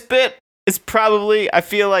 So this bit is probably. I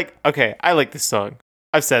feel like okay. I like this song.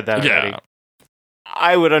 I've said that already. Yeah,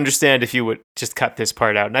 I would understand if you would just cut this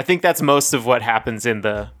part out, and I think that's most of what happens in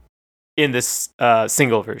this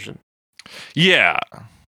single version. yeah.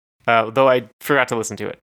 Though I forgot to listen to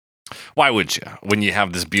it. Why would you when you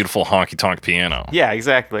have this beautiful honky tonk piano? Yeah,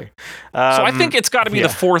 exactly. So I think it's got to be yeah.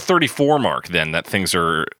 the 4:34 mark then that things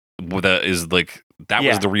are that is like that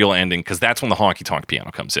Yeah. was the real ending because that's when the honky tonk piano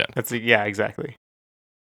comes in. yeah, exactly.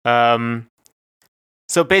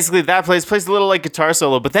 So basically, that plays a little like guitar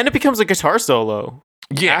solo, but then it becomes a guitar solo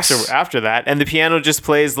Yes. after that, and the piano just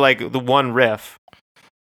plays like the one riff.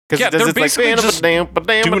 Yeah, it does they're its, like, basically just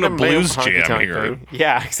doing a blues honky jam tonk here. thing.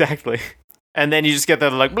 Yeah, exactly. And then you just get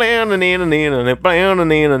that like on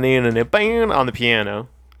the piano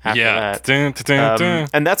after Yeah. that. Dun, dun, dun, dun.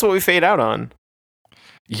 And that's what we fade out on.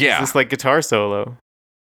 Yeah. This like guitar solo.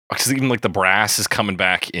 Because even like the brass is coming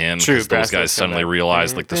back in True, because brass those guys does come suddenly back.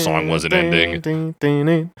 realized like the song wasn't ending.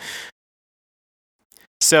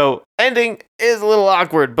 So ending is a little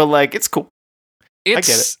awkward, but like it's cool. It's,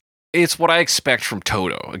 get it. It's what I expect from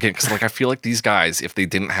Toto. Again, because like I feel like these guys, if they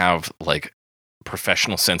didn't have like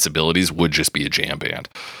professional sensibilities, would just be a jam band.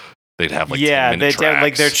 They'd have like 10-minute tracks.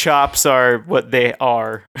 like their chops are what they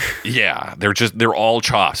are. Yeah, they're all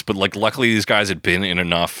chops. But like luckily these guys had been in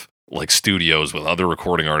enough like studios with other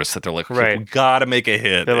recording artists that they're like, okay, Right. we gotta make a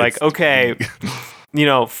hit. They're like, okay,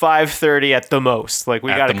 5:30 at the most. Like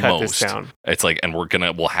we At got to the cut this most. down. It's like, and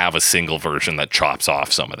we'll have a single version that chops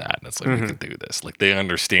off some of that. And it's like, Mm-hmm. we can do this. Like they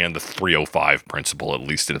understand the 305 principle, at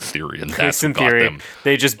least in theory. And At that's least in what got theory, them.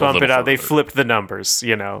 they just a bump it little out. They further. flip the numbers.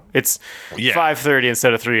 It's Yeah. 5:30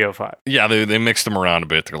 instead of 3:05. Yeah, they mixed them around a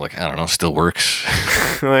bit. They're like, I don't know, still works.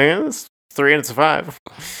 Like it's 3 and it's a 5.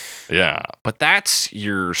 Yeah, but that's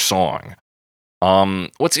your song.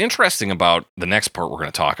 What's interesting about the next part we're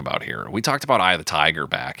going to talk about here, we talked about Eye of the Tiger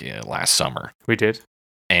back last summer, We did.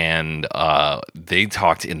 and they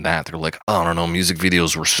talked in that. They're like, I don't know, music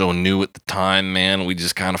videos were so new at the time, man. We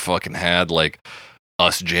just kind of fucking had like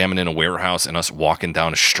us jamming in a warehouse and us walking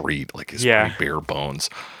down a street, like it's Yeah. pretty bare bones.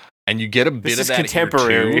 And you get a bit This of is that here,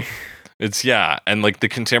 contemporary. too. It's and like the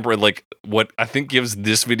contemporary, like what I think gives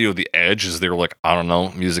this video the edge is they're like, I don't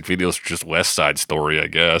know, music videos are just West Side Story, I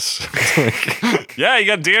guess. Like, yeah, you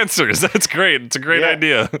got dancers. That's great. It's a great Yeah.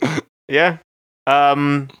 idea. Yeah.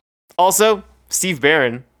 Also, Steve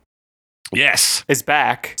Barron Yes. is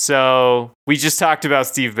back. So we just talked about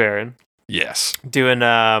Steve Barron Yes. doing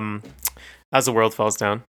As the World Falls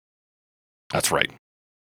Down. That's right.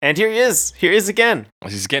 And here he is. Here he is again.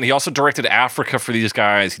 He also directed Africa for these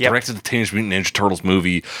guys. He Yep. directed the Teenage Mutant Ninja Turtles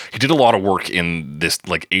movie. He did a lot of work in this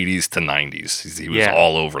like 80s to 90s. He was Yeah.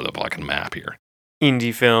 all over the fucking map here.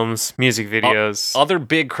 Indie films, music videos. Other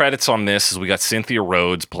big credits on this is we got Cynthia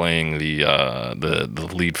Rhodes playing the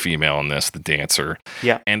lead female in this, the dancer.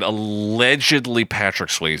 Yeah. And allegedly Patrick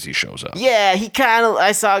Swayze shows up. Yeah,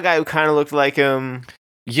 I saw a guy who kind of looked like him.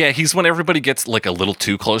 Yeah, he's when everybody gets like a little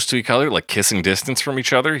too close to each other, like kissing distance from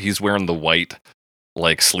each other. He's wearing the white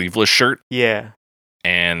like sleeveless shirt. Yeah.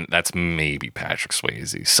 And that's maybe Patrick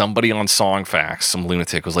Swayze. Somebody on Song Facts, some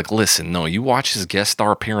lunatic was like, listen, no, you watch his guest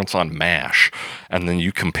star appearance on MASH, and then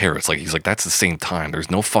you compare. It's like, he's like, that's the same time. There's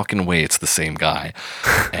no fucking way it's the same guy.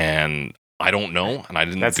 And I don't know, and I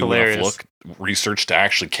didn't That's do hilarious. enough research to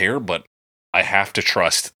actually care, but I have to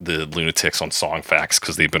trust the lunatics on song facts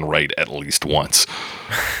because they've been right at least once.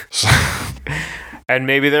 So, And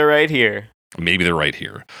maybe they're right here. maybe they're right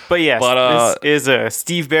here. But yes, this is a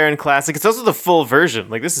Steve Barron classic. It's also the full version.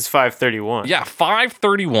 Like, this is 531. Yeah,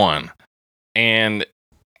 531. And,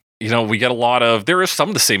 we get a lot of, there are some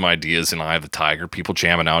of the same ideas in Eye of the Tiger, people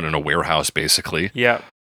jamming out in a warehouse, basically. Yeah.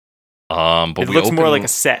 But it looks more like a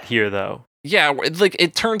set here, though. Yeah,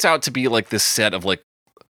 it turns out to be like this set of like,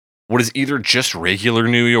 what is either just regular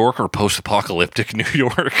New York or post-apocalyptic New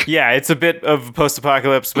York. Yeah, it's a bit of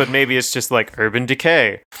post-apocalypse, but maybe it's just like urban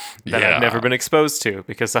decay that I've never been exposed to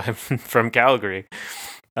because I'm from Calgary.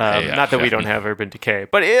 Not that we don't have urban decay,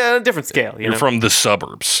 but on a different scale. You're from the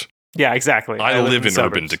suburbs. Yeah, exactly. I live in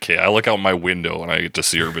urban decay. I look out my window and I get to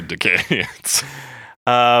see urban decay. It's,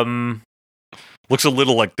 looks a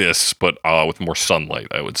little like this, but with more sunlight,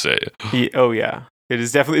 I would say. Oh, yeah. It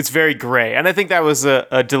is definitely, it's very gray. And I think that was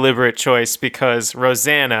a deliberate choice because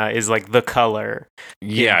Rosanna is like the color.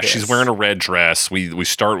 Yeah, she's wearing a red dress. We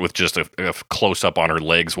start with just a close up on her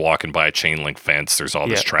legs walking by a chain link fence. There's all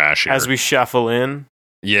this trash here. As we shuffle in.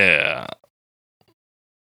 Yeah.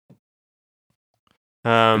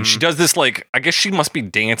 And she does this like, I guess she must be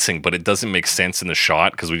dancing, but it doesn't make sense in the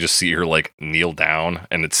shot because we just see her like kneel down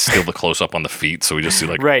and it's still the close up on the feet. So we just see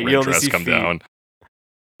like red dress come down.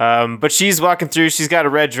 But she's walking through. She's got a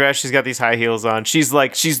red dress. She's got these high heels on. She's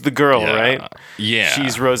the girl, right? Yeah.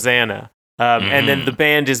 She's Rosanna. And then the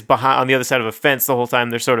band is behind on the other side of a fence the whole time.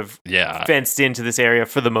 They're sort of fenced into this area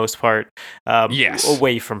for the most part.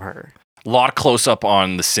 Away from her. A lot of close up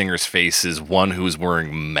on the singer's faces. One who is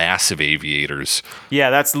wearing massive aviators.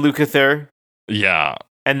 Yeah, that's Lukather. Yeah.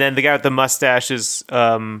 And then the guy with the mustache is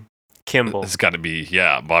Kimball. It's got to be,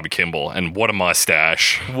 Bobby Kimball. And what a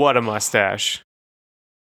mustache. What a mustache.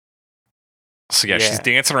 So she's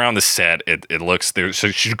dancing around the set. It looks there. So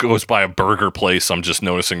she goes by a burger place. I'm just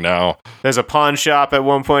noticing now. There's a pawn shop at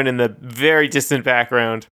one point in the very distant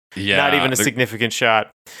background. Yeah, not even a significant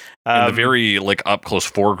shot. In the very like up close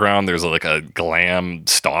foreground, there's like a glam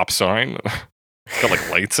stop sign. Got like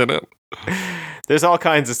lights in it. There's all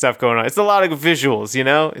kinds of stuff going on. It's a lot of visuals,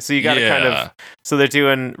 So you got to kind of. So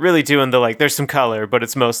they're really doing the like. There's some color, but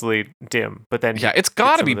it's mostly dim. But then it's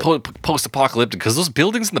got to be post-apocalyptic because those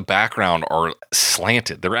buildings in the background are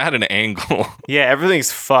slanted. They're at an angle. Yeah,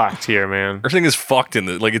 everything's fucked here, man. Everything is fucked in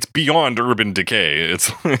the like. It's beyond urban decay.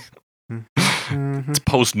 It's. It's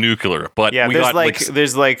post-nuclear, but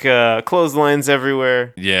there's clotheslines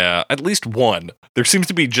everywhere. Yeah, at least one. There seems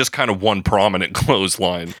to be just kind of one prominent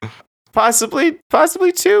clothesline. Possibly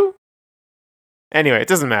two. Anyway, it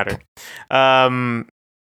doesn't matter.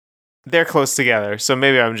 They're close together, so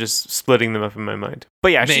maybe I'm just splitting them up in my mind.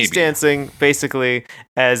 But yeah, she's dancing basically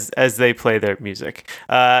as they play their music.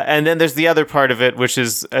 And then there's the other part of it, which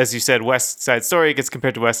is, as you said, West Side Story. It gets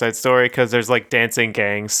compared to West Side Story because there's like dancing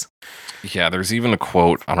gangs. Yeah, there's even a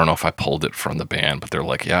quote. I don't know if I pulled it from the band, but they're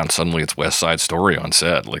like, and suddenly it's West Side Story on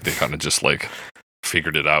set. Like they kind of just like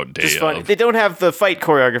figured it out day of. They don't have the fight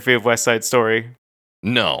choreography of West Side Story.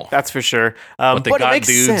 No. That's for sure. But they got it makes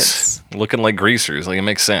dudes sense. looking like greasers. Like, it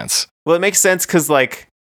makes sense. Well, it makes sense because, like,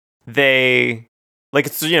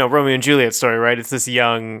 it's, Romeo and Juliet story, right? It's this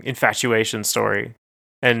young infatuation story.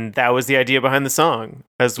 And that was the idea behind the song,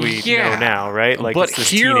 as we know now, right? Like, but it's this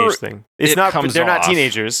here, teenage thing. They're not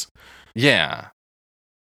teenagers. Yeah.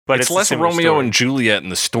 But it's less Romeo story. and Juliet in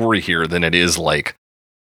the story here than it is, like,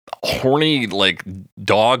 horny, like,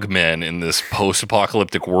 dog men in this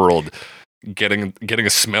post-apocalyptic world getting a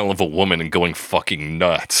smell of a woman and going fucking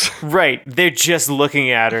nuts. Right. They're just looking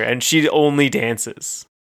at her and she only dances.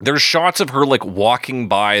 There's shots of her like walking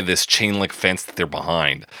by this chain link fence that they're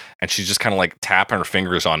behind and she's just kind of like tapping her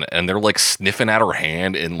fingers on it and they're like sniffing at her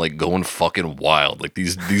hand and like going fucking wild. Like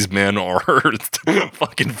these men are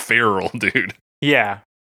fucking feral, dude. Yeah.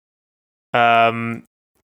 Yeah,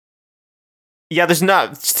 there's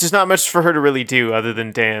not much for her to really do other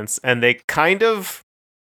than dance, and they kind of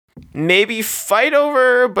maybe fight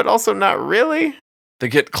over, but also not really. They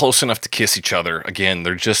get close enough to kiss each other. Again,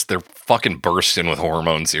 they're fucking bursting with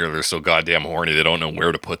hormones here. They're so goddamn horny. They don't know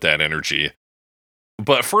where to put that energy.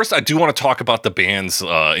 But first, I do want to talk about the band's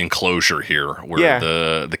enclosure here, where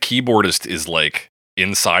the keyboardist is like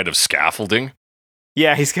inside of scaffolding.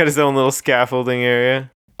 Yeah, he's got his own little scaffolding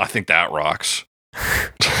area. I think that rocks.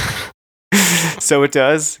 So it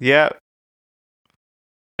does, yeah.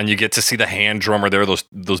 And you get to see the hand drummer there,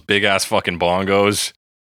 those big ass fucking bongos.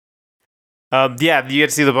 Yeah, you get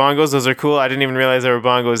to see the bongos. Those are cool. I didn't even realize there were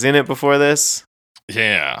bongos in it before this.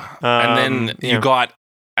 Yeah. And then you got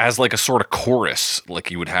as like a sort of chorus, like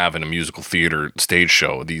you would have in a musical theater stage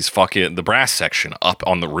show. The brass section up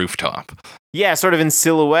on the rooftop. Yeah, sort of in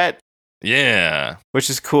silhouette. Yeah, which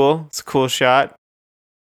is cool. It's a cool shot.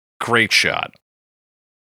 Great shot.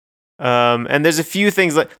 And there's a few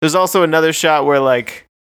things like there's also another shot where like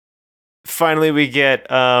finally we get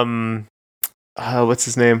what's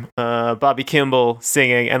his name? Bobby Kimball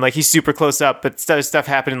singing, and like he's super close up, but stuff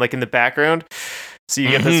happening like in the background. So you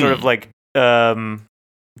get this sort of like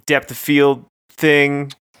depth of field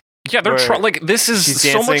thing. Yeah, they're like this is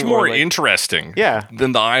so much more interesting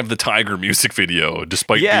than the Eye of the Tiger music video,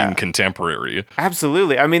 despite being contemporary.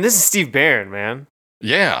 Absolutely. I mean, this is Steve Barron, man.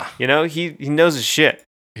 Yeah. You know, he knows his shit.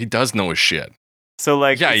 He does know his shit. So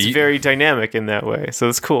like it's very dynamic in that way. So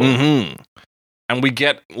it's cool. Mm-hmm. And we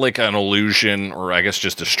get like an allusion, or I guess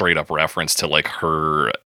just a straight up reference to like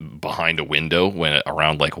her behind a window when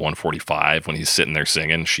around like 1:45 when he's sitting there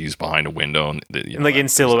singing, she's behind a window and like in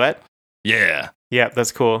silhouette. Yeah. Yeah,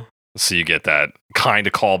 that's cool. So you get that kind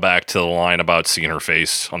of callback to the line about seeing her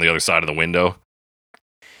face on the other side of the window.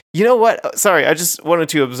 You know what? Sorry, I just wanted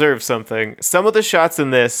to observe something. Some of the shots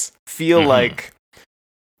in this feel like...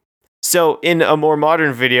 So in a more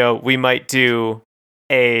modern video, we might do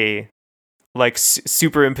a like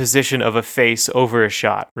superimposition of a face over a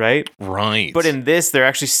shot, right? Right. But in this, they're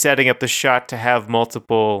actually setting up the shot to have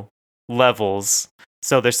multiple levels.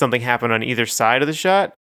 So there's something happen on either side of the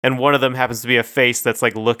shot. And one of them happens to be a face that's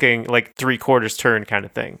like looking like 3/4 turn kind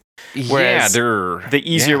of thing. Whereas the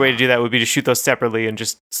easier way to do that would be to shoot those separately and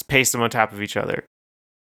just paste them on top of each other.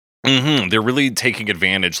 Mm-hmm. They're really taking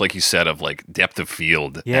advantage, like you said, of like depth of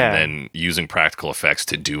field and then using practical effects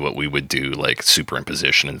to do what we would do, like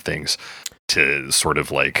superimposition and things to sort of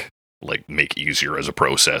like make easier as a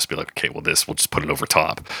process. Be like, okay, well, we'll just put it over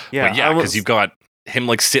top. Yeah, because you've got him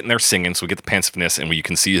like sitting there singing, so we get the pensiveness, and you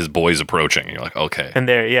can see his boys approaching, and you're like, okay, and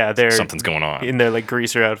they're something's going on in their like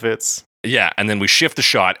greaser outfits. Yeah, and then we shift the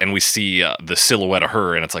shot, and we see the silhouette of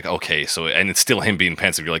her, and it's like, okay, so and it's still him being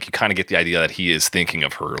pensive. You're like, you kind of get the idea that he is thinking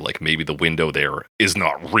of her, like maybe the window there is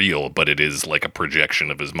not real, but it is like a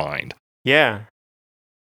projection of his mind. Yeah.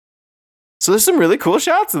 So there's some really cool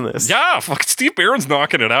shots in this. Yeah, fucking Steve Barron's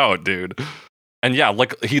knocking it out, dude. And yeah,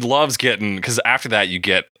 like he loves getting, because after that you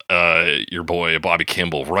get your boy Bobby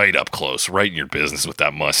Kimball right up close, right in your business with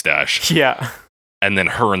that mustache. Yeah. And then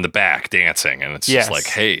her in the back dancing, and it's just like,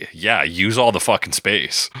 hey, yeah, use all the fucking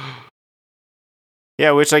space.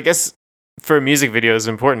 Yeah, which I guess for a music video is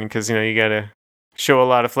important because, you know, you gotta show a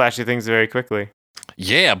lot of flashy things very quickly.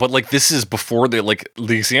 Yeah, but like this is before the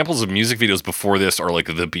examples of music videos before this are like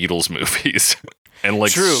the Beatles movies. And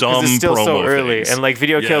like True, some it's still promo so early, things. and like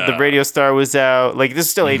Video Killed the Radio Star was out. Like this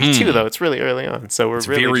is still 82 though; it's really early on. So we're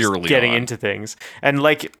really just getting into things. And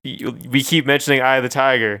like we keep mentioning Eye of the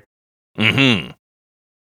Tiger. Mm-hmm.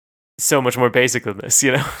 So much more basic than this,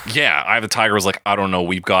 you know? Yeah, Eye of the Tiger was like, I don't know,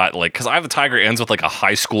 we've got like, because Eye of the Tiger ends with like a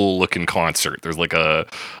high school looking concert. There's like a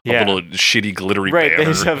little shitty glittery banner. They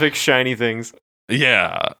just have like shiny things.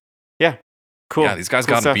 Yeah. Yeah. Cool. Yeah, these guys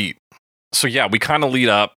got a beat. So yeah, we kind of lead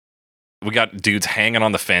up. We got dudes hanging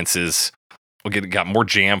on the fences. We got more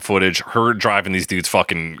jam footage. Her driving these dudes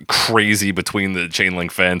fucking crazy between the chain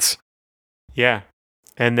link fence. Yeah.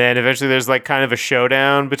 And then eventually there's like kind of a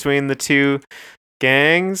showdown between the two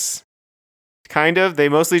gangs. Kind of. They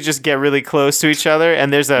mostly just get really close to each other,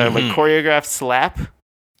 and there's a like choreographed slap.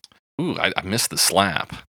 Ooh, I missed the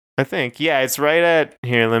slap. I think. Yeah, it's right at...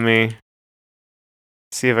 Here, let me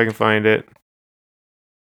see if I can find it.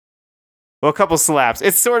 Well, a couple slaps.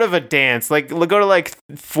 It's sort of a dance. Like, go to like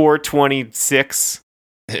 426.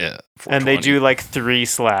 Yeah. 420. And they do like 3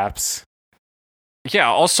 slaps. Yeah,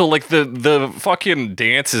 also like the fucking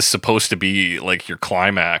dance is supposed to be like your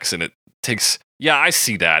climax, and it takes... Yeah, I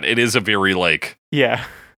see that. It is a very like... Yeah.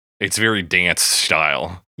 It's very dance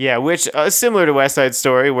style. Yeah, which is similar to West Side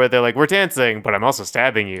Story, where they're like, we're dancing, but I'm also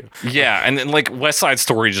stabbing you. Yeah, and then like West Side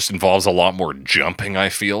Story just involves a lot more jumping, I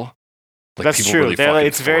feel. Like, that's true. Really like,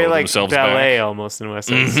 it's very like ballet back. Almost in West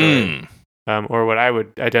Side Story. Or what I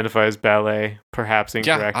would identify as ballet, perhaps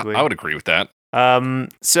incorrectly. Yeah, I would agree with that.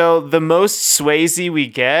 So the most Swayze we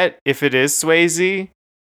get, if it is Swayze,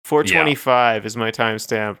 425 is my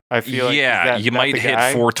timestamp. I feel like you might hit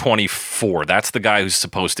 424. That's the guy who's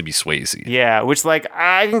supposed to be Swayze. Yeah, which like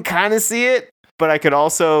I can kind of see it, but I could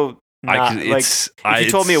also not, if you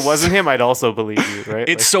told me it wasn't him, I'd also believe you, right?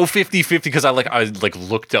 It's so 50-50 because I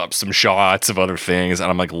looked up some shots of other things, and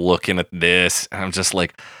I'm like looking at this, and I'm just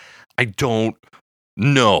like, I don't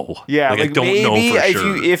No. Yeah, I don't know maybe for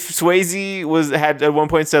sure. if Swayze had at one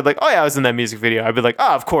point said like, "Oh yeah, I was in that music video," I'd be like,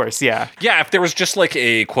 "Oh, of course, yeah." Yeah, if there was just like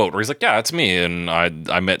a quote where he's like, "Yeah, it's me," and I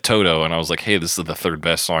met Toto, and I was like, "Hey, this is the third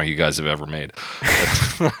best song you guys have ever made."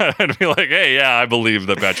 I'd be like, "Hey, yeah, I believe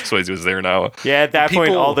that Patrick Swayze was there now." Yeah, at that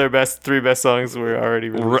point, all their three best songs were already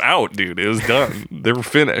released. We're out, dude. It was done. They were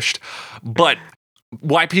finished. But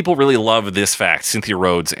why people really love this fact: Cynthia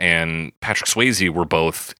Rhodes and Patrick Swayze were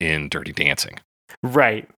both in Dirty Dancing.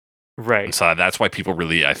 Right. So that's why people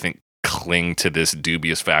really, I think, cling to this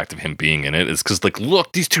dubious fact of him being in it. Is because, like,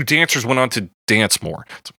 look, these two dancers went on to dance more.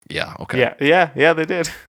 Yeah, okay. Yeah, they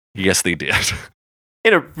did. Yes, they did.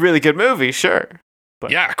 In a really good movie, sure.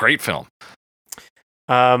 But, yeah, great film.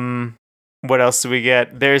 What else do we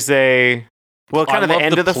get? There's kind of the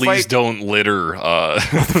end of the fight. Please don't litter.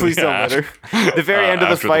 Please don't litter. The very end of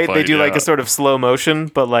the fight, they do like a sort of slow motion,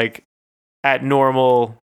 but like at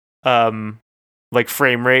normal, like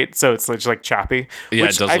frame rate, so it's just like choppy. Yeah,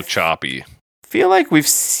 it does look choppy. Feel like we've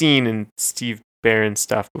seen in Steve Barron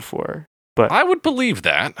stuff before, but I would believe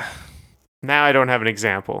that. Now I don't have an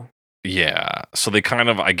example. Yeah, so they kind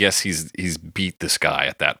of, I guess he's beat this guy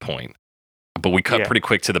at that point. But we cut pretty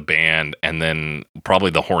quick to the band, and then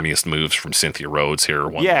probably the horniest moves from Cynthia Rhodes here.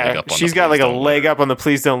 She's got like a leg up on the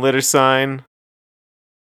 "Please Don't Litter" sign,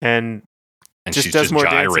 and just she's does just more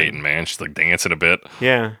gyrating, dancing. man. She's like dancing a bit.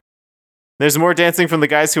 Yeah. There's more dancing from the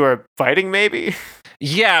guys who are fighting, maybe?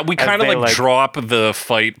 Yeah, we kind of like drop the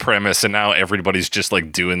fight premise, and now everybody's just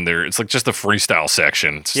like doing it's like just a freestyle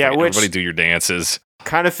section. It's like, everybody do your dances.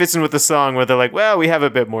 Kind of fits in with the song where they're like, well, we have a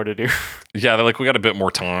bit more to do. Yeah, they're like, we got a bit more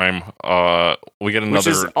time. We get another. Which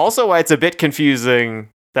is also why it's a bit confusing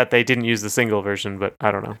that they didn't use the single version, but I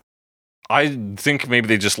don't know. I think maybe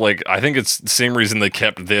they just like, I think it's the same reason they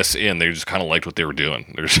kept this in. They just kind of liked what they were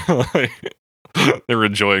doing. They're just like, they're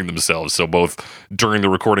enjoying themselves. So both during the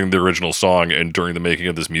recording of the original song and during the making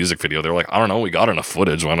of this music video, they're like, I don't know, we got enough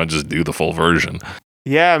footage. Why not just do the full version?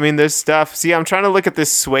 Yeah, I mean, there's stuff. See, I'm trying to look at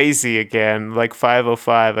this Swayze again, like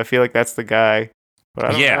 505. I feel like that's the guy. But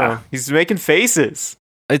I don't know. He's making faces.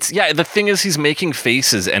 The thing is, he's making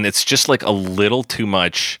faces, and it's just like a little too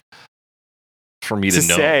much for me to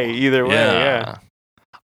know. Say either way, yeah.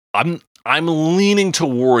 I'm leaning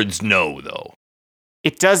towards no, though.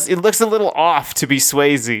 It looks a little off to be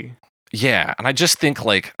Swayze. Yeah, and I just think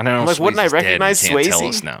like, I don't know. Like, wouldn't I recognize Swayze? Tell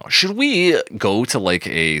us now. Should we go to like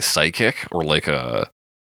a psychic or like a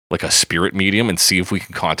spirit medium and see if we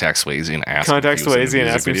can contact Swayze and ask? Contact Swayze and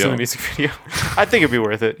ask him to the music video. I think it'd be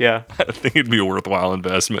worth it. Yeah, I think it'd be a worthwhile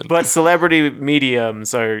investment. But celebrity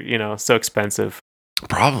mediums are, so expensive.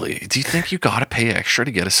 Probably. Do you think you gotta pay extra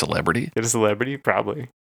to get a celebrity? Get a celebrity? Probably.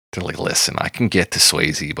 They're like, listen, I can get to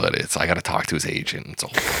Swayze, but I got to talk to his agent. It's a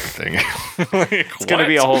whole fucking thing. Like, it's going to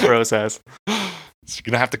be a whole process. So you're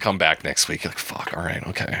going to have to come back next week. You're like, fuck, all right,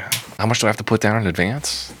 okay. How much do I have to put down in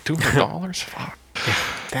advance? $200? Fuck. Yeah,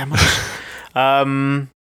 that much.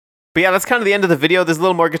 But yeah, that's kind of the end of the video. There's a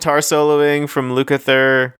little more guitar soloing from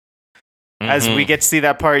Lukather. As we get to see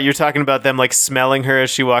that part, you're talking about them like smelling her as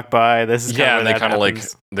she walked by. This is and they kind of like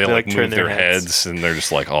they move their heads and they're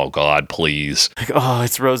just like, oh God, please. Like, oh,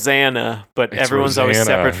 it's Rosanna, but everyone's always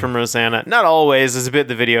separate from Rosanna. Not always. There's a bit in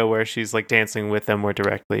the video where she's like dancing with them more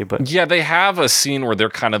directly, but yeah, they have a scene where they're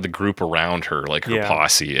kind of the group around her, like her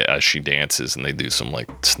posse as she dances, and they do some like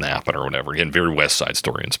snapping or whatever. Again, very West Side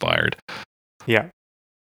Story inspired. Yeah.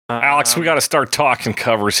 Alex, we got to start talking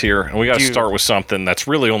covers here, and we got to start with something that's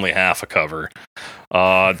really only half a cover.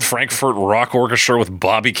 Frankfurt Rock Orchestra with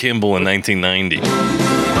Bobby Kimball in 1990.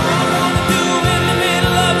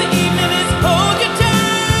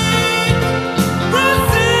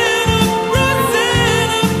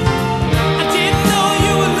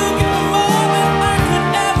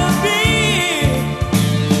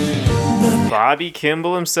 Bobby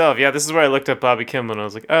Kimball himself. Yeah, this is where I looked up Bobby Kimball, and I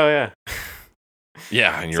was like, oh, yeah.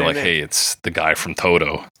 Yeah, and you're like, hey, it's the guy from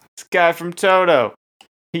Toto. This guy from Toto.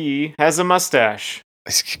 He has a mustache.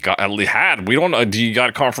 We don't know. Do you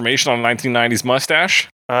got confirmation on 1990s mustache?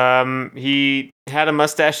 He had a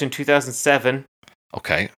mustache in 2007.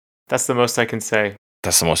 Okay. That's the most I can say.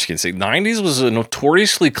 That's the most you can say. 90s was a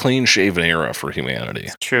notoriously clean-shaven era for humanity.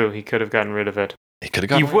 It's true. He could have gotten rid of it.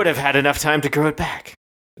 He would have had enough time to grow it back.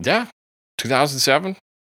 Yeah. 2007,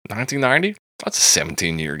 1990. That's a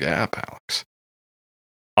 17-year gap, Alex.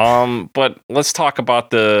 But let's talk about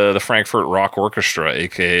the Frankfurt Rock Orchestra,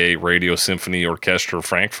 aka Radio Symphony Orchestra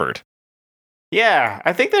Frankfurt. Yeah,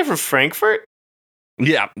 I think they're from Frankfurt.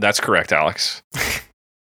 Yeah, that's correct, Alex.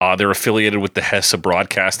 They're affiliated with the Hesse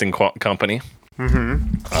Broadcasting Company.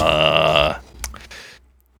 Mm-hmm.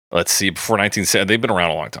 let's see, before 1970, they've been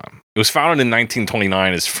around a long time. It was founded in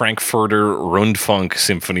 1929 as Frankfurter Rundfunk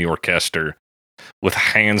Symphony Orchester with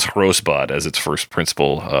Hans Rosbud as its first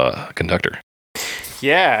principal conductor.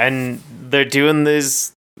 Yeah, and they're doing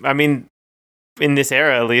this, I mean, in this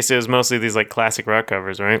era, at least, it was mostly these like classic rock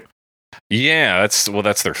covers, right? Yeah,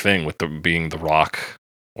 that's their thing with being the rock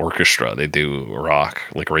orchestra. They do rock,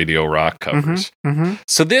 like radio rock covers.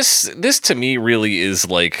 So this to me really is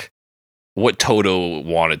like what Toto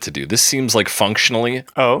wanted to do. This seems like functionally.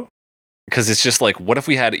 Oh. Because it's just like, what if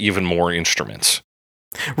we had even more instruments?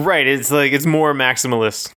 Right, it's like, it's more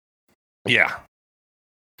maximalist. Yeah.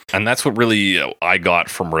 And that's what really I got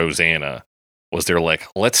from Rosanna, was they're like,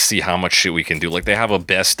 let's see how much shit we can do. Like, they have a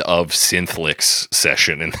best of synth licks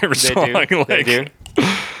session in their song. They do.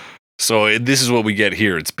 So this is what we get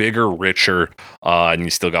here. It's bigger, richer, and you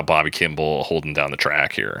still got Bobby Kimball holding down the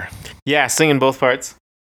track here. Yeah, singing both parts.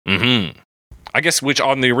 I guess, which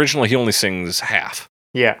on the original, he only sings half.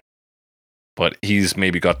 Yeah. But he's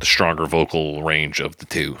maybe got the stronger vocal range of the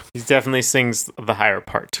two. He definitely sings the higher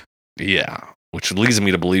part. Yeah, which leads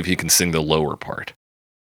me to believe he can sing the lower part.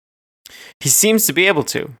 He seems to be able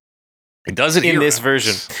to. He does it in here. this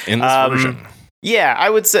version. In this version. Yeah, I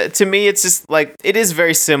would say, to me, it's just like, it is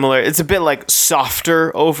very similar. It's a bit like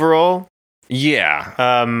softer overall.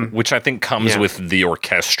 Yeah. Which I think comes with the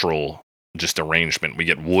orchestral just arrangement. We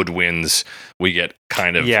get woodwinds, we get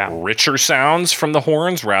kind of richer sounds from the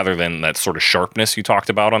horns rather than that sort of sharpness you talked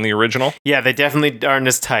about on the original. Yeah, they definitely aren't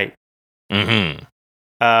as tight. The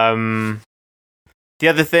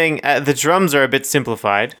other thing, the drums are a bit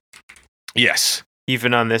simplified. Yes.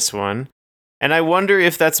 Even on this one. And I wonder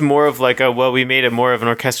if that's more of like we made it more of an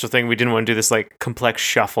orchestral thing. We didn't want to do this like complex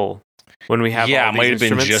shuffle when we have all these it might have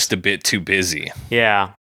been instruments. just a bit too busy.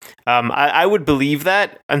 Yeah. I would believe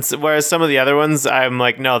that, and whereas some of the other ones, I'm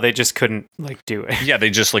like, no, they just couldn't like do it. Yeah, they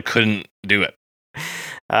just like couldn't do it.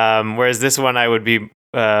 Whereas this one, I would be,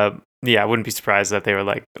 I wouldn't be surprised that they were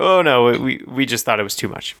like, oh no, we just thought it was too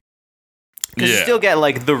much. Because you still get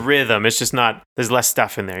like the rhythm. It's just not, there's less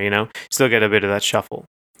stuff in there, you know? Still get a bit of that shuffle.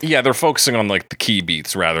 Yeah, they're focusing on like the key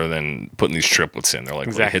beats rather than putting these triplets in. They're like,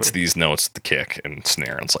 exactly. It hits these notes, the kick and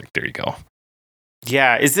snare, and it's like, there you go.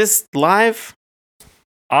 Yeah, is this live?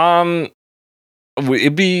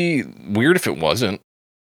 It'd be weird if it wasn't.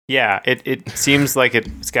 Yeah, it seems like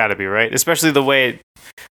it's got to be, right? Especially the way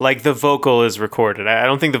like the vocal is recorded. I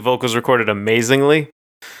don't think the vocal's recorded amazingly.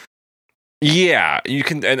 Yeah, you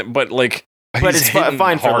can, but like, but it's fine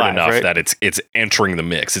hard for live, enough right? that it's entering the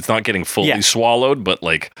mix. It's not getting fully swallowed, but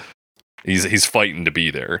like he's fighting to be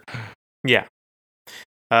there. Yeah.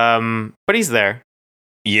 But he's there.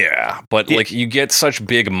 Yeah, but like you get such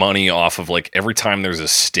big money off of like every time there's a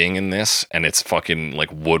sting in this, and it's fucking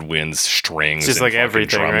like woodwinds, strings, just and like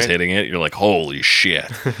everything, drums right? hitting it. You're like, holy shit!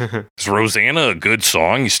 Is Rosanna a good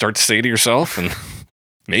song? You start to say to yourself, and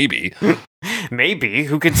maybe,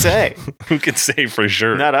 who could say? Who could say for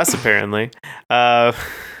sure? Not us, apparently. Okay,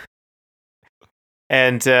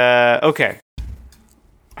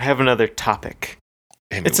 I have another topic.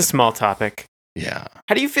 It's a small topic. Yeah.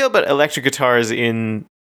 How do you feel about electric guitars in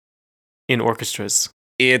orchestras?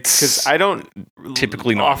 It's because I don't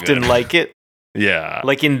typically not often good. like it. Yeah.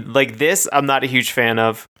 Like in like this, I'm not a huge fan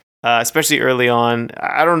of, especially early on.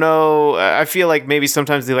 I don't know. I feel like maybe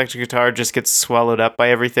sometimes the electric guitar just gets swallowed up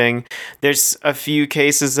by everything. There's a few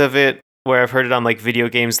cases of it where I've heard it on like video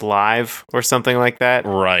games live or something like that.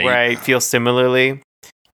 Right. Where I feel similarly.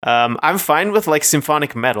 I'm fine with like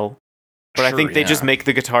symphonic metal. But I think they just make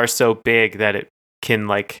the guitar so big that it can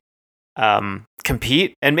like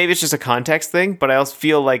compete. And maybe it's just a context thing, but I also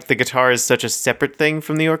feel like the guitar is such a separate thing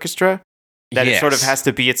from the orchestra that it sort of has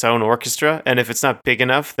to be its own orchestra. And if it's not big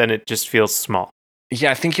enough, then it just feels small.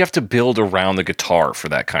 Yeah, I think you have to build around the guitar for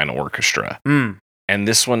that kind of orchestra. And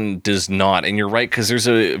this one does not. And you're right, because there's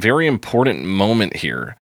a very important moment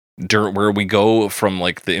here where we go from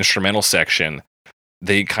like the instrumental section.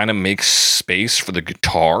 They kind of make space for the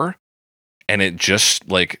guitar. And it just,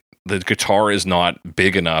 like, the guitar is not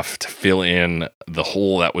big enough to fill in the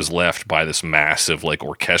hole that was left by this massive, like,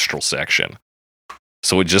 orchestral section.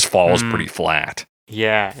 So it just falls pretty flat.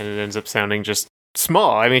 Yeah, and it ends up sounding just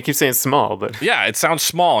small. I mean, I keep saying small, but... Yeah, it sounds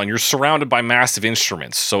small, and you're surrounded by massive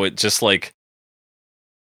instruments. So it just, like...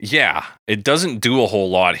 Yeah, it doesn't do a whole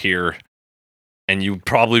lot here, and you'd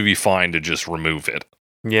probably be fine to just remove it.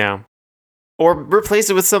 Yeah. Or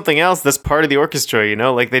replace it with something else that's part of the orchestra, you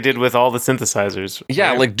know, like they did with all the synthesizers. Yeah,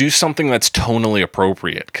 right? like do something that's tonally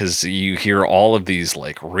appropriate, because you hear all of these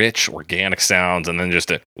like rich organic sounds, and then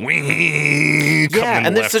just a wing coming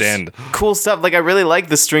in the left end. Cool stuff. Like I really like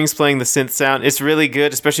the strings playing the synth sound. It's really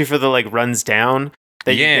good, especially for the like runs down.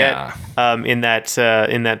 that you Yeah. get in that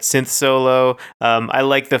synth solo. I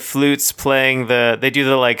like the flutes playing they do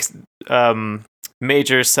the like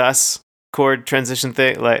major sus chord transition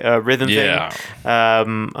thing, like rhythm Yeah.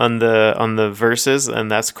 thing on the verses,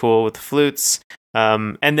 and that's cool with the flutes.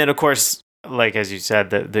 And then of course, like as you said,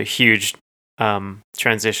 the huge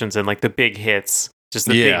transitions and like the big hits, just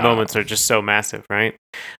the big moments are just so massive, right?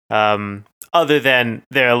 Other than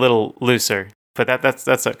they're a little looser, but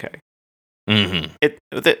that's okay.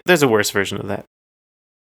 Mm-hmm. There's a worse version of that.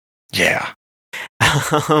 Yeah.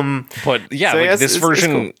 But yeah, So like yes, this it's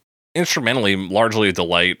version, cool. instrumentally, largely a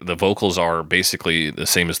delight. The vocals are basically the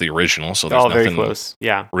same as the original, so there's All very nothing close.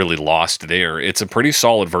 Yeah. really lost there. It's a pretty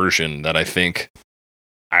solid version that I think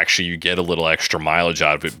actually you get a little extra mileage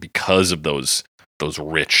out of it because of those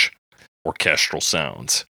rich orchestral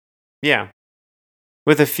sounds. Yeah.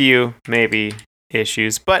 With a few maybe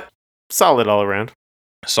issues, but solid all around.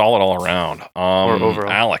 Solid all around. Or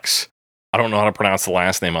overall. Alex, I don't know how to pronounce the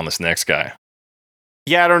last name on this next guy.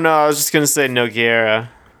 Yeah, I don't know. I was just gonna say Nogueira.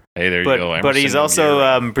 Hey, there you But go. but he's Emerson also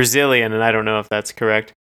Nogueira. Brazilian, and I don't know if that's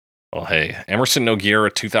correct. Well, hey, Emerson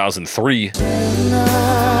Nogueira, 2003.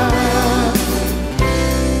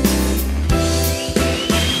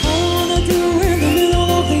 All I do in the middle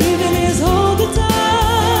of the evening is hold you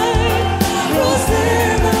tight.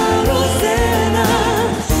 Rosanna, Rosanna,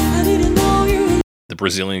 I didn't know you. The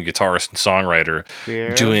Brazilian guitarist and songwriter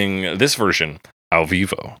Nogueira. doing this version ao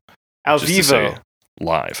vivo. Al just to say Vivo.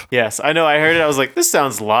 live. Yes, I know. I heard it. I was like, this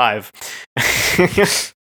sounds live.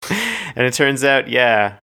 And it turns out,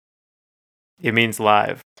 yeah, it means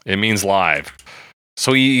live. It means live.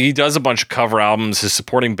 So he does a bunch of cover albums. His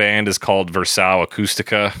supporting band is called Versal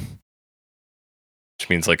Acústica, which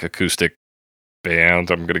means like acoustic band,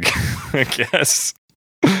 I'm going to guess.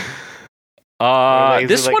 Or is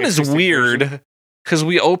This it like one is acoustic weird version? because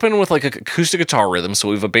we open with like an acoustic guitar rhythm, so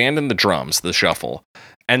we've abandoned the drums, the shuffle,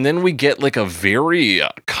 and then we get like a very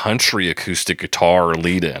country acoustic guitar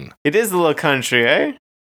lead in. It is a little country, eh?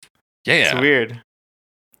 Yeah. It's weird.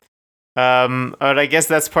 But I guess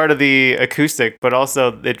that's part of the acoustic, but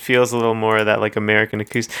also it feels a little more of that like American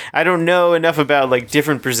acoustic. I don't know enough about like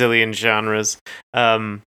different Brazilian genres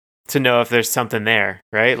to know if there's something there,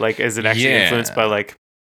 right? Like, is it actually influenced by like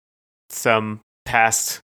some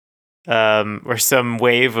past or some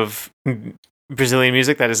wave of Brazilian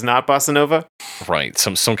music that is not bossa nova? Right.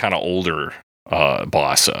 Some kind of older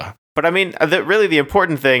bossa. But I mean, really the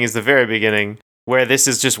important thing is the very beginning, where this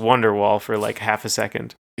is just Wonderwall for like half a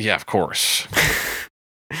second. Yeah, of course.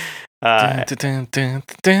 Yeah,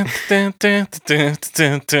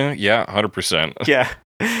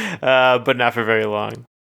 100%. but not for very long.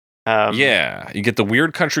 Yeah, you get the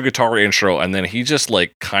weird country guitar intro, and then he just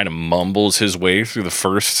like kind of mumbles his way through the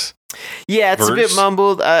first. Yeah, it's a bit verse.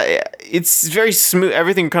 mumbled. It's very smooth.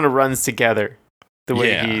 Everything kind of runs together the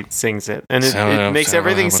way he sings it, and it makes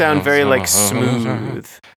everything sound very like smooth.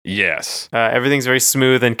 Yes. Everything's very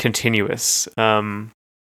smooth and continuous.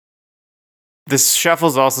 The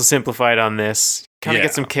shuffle's also simplified on this. Kind of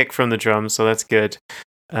get some kick from the drums, so that's good.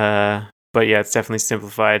 But yeah, it's definitely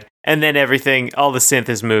simplified. And then all the synth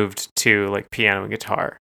is moved to like piano and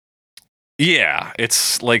guitar. Yeah,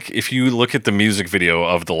 it's like if you look at the music video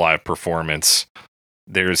of the live performance,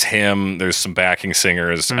 there's him, there's some backing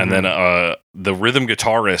singers, and then the rhythm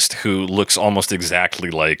guitarist who looks almost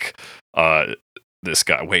exactly like this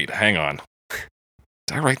guy. Wait, hang on.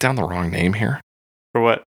 Did I write down the wrong name here? For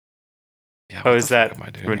what? Yeah, Oh, what is the fuck that am I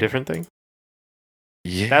doing from a here? different thing?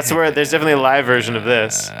 Yeah. That's where there's definitely a live version of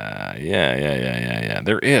this. Yeah.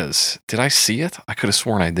 There is. Did I see it? I could have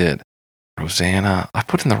sworn I did. Rosanna. I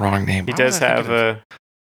put in the wrong name. He does have a...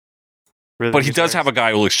 But he does have a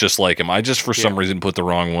guy who looks just like him. I just, for some reason, put the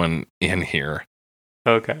wrong one in here.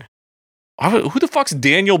 Okay. Who the fuck's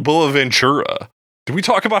Daniel Boaventura? Did we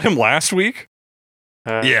talk about him last week?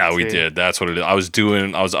 Yeah, we did. That's what it is. I was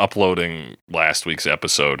uploading last week's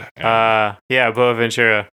episode. Yeah,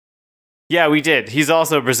 Boaventura. Yeah, we did. He's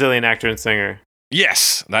also a Brazilian actor and singer.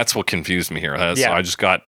 Yes, that's what confused me here. I just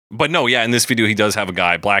got... But no, yeah, in this video, he does have a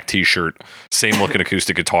guy, black t-shirt, same looking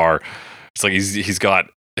acoustic guitar. It's like he's got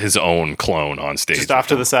his own clone on stage. Just off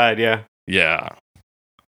to the side, yeah. Yeah.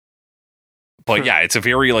 But yeah, it's a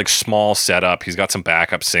very like small setup. He's got some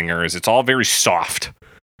backup singers. It's all very soft,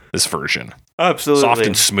 this version. Absolutely. Soft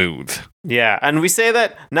and smooth. Yeah, and we say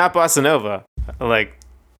that not bossa nova. Like,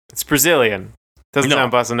 it's Brazilian. Doesn't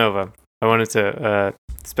sound bossa nova. I wanted to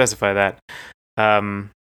specify that.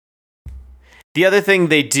 The other thing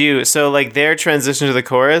they do, so like their transition to the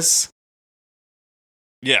chorus,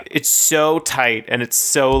 it's so tight, and it's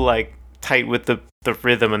so like tight with the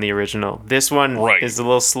rhythm on the original. This one is a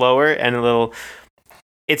little slower and a little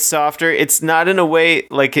it's softer. It's not in a way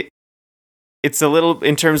like it's a little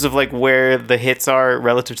in terms of like where the hits are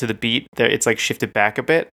relative to the beat. There, it's like shifted back a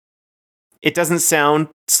bit. It doesn't sound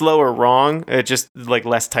slow or wrong. It just like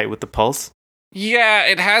less tight with the pulse. Yeah,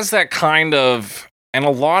 it has that kind of, and a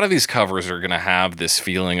lot of these covers are gonna have this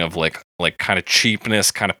feeling of like kind of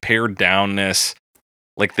cheapness, kind of pared downness.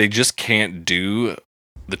 Like they just can't do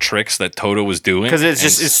the tricks that Toto was doing because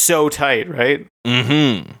it's so tight, right?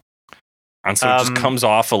 Mm-hmm. And so it just comes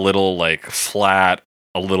off a little like flat,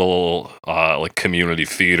 a little like community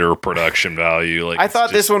theater production value. Like I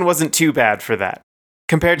thought this one wasn't too bad for that.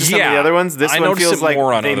 Compared to some of the other ones, this one feels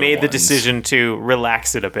like they made the decision to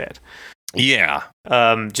relax it a bit. Yeah.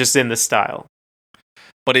 Just in the style.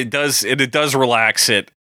 But it does relax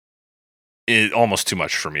it almost too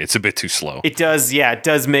much for me. It's a bit too slow. It does, yeah, it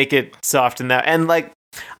does make it soft in that. And like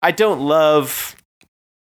I don't love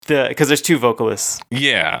because there's two vocalists.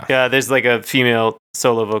 Yeah. Yeah, there's like a female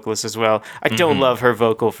solo vocalist as well. I don't love her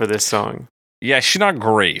vocal for this song. Yeah, she's not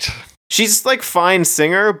great. She's like fine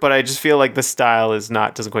singer, but I just feel like the style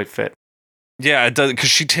doesn't quite fit. Yeah, it does, because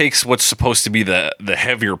she takes what's supposed to be the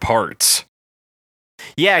heavier parts.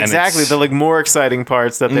 Yeah, exactly. The like more exciting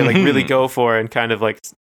parts that they like really go for and kind of like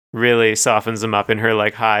really softens them up in her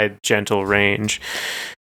like high, gentle range.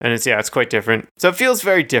 And it's quite different. So it feels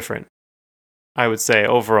very different, I would say,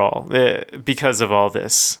 overall, because of all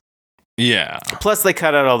this. Yeah. Plus they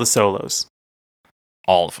cut out all the solos.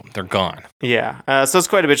 All of them. They're gone. Yeah. So it's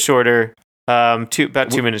quite a bit shorter. About 2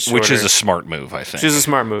 minutes shorter. Which is a smart move, I think. Which is a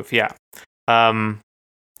smart move, yeah. And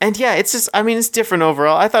yeah, it's just, I mean, it's different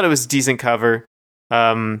overall. I thought it was a decent cover.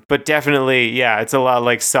 But definitely, yeah, it's a lot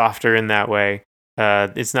like softer in that way.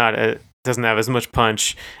 It's not, doesn't have as much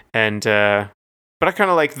punch. And, but I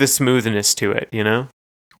kind of like the smoothness to it, you know?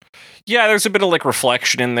 Yeah, there's a bit of like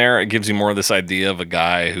reflection in there. It gives you more of this idea of a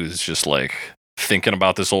guy who's just like thinking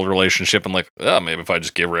about this old relationship and like, oh, maybe if I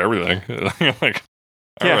just give her everything. Like,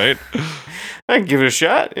 all right. I can give it a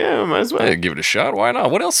shot. Yeah, might as well. Yeah, give it a shot. Why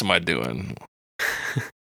not? What else am I doing?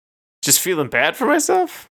 Just feeling bad for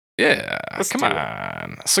myself? Yeah, come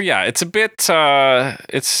on. So yeah, it's a bit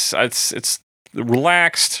it's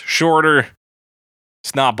relaxed, shorter.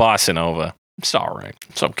 It's not bossa nova. It's all right.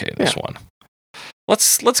 It's okay, this one.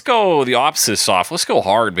 Let's go the opposite soft. Let's go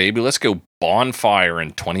hard, baby. Let's go Bonfire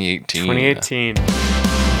in 2018. 2018.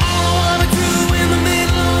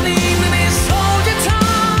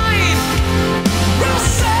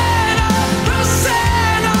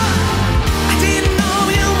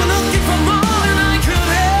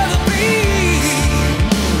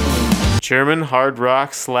 German hard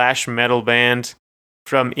rock / metal band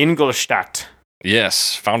from Ingolstadt.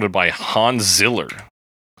 Yes, founded by Hans Ziller.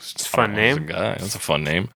 It's a fun name. That's a fun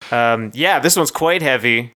name. Yeah, this one's quite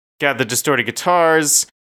heavy. Got the distorted guitars.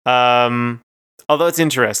 Although it's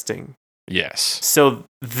interesting. Yes. So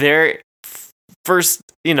their first,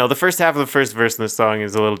 the first half of the first verse in the song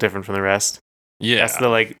is a little different from the rest. Yeah. That's the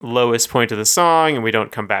like lowest point of the song, and we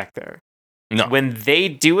don't come back there. No. When they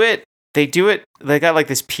do it, they got like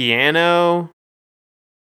this piano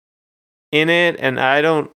in it, and I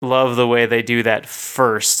don't love the way they do that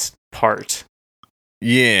first part.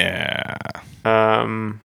 Yeah.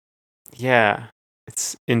 Yeah.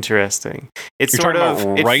 It's interesting. It's You're sort of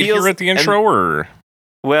talking about right here at the intro, or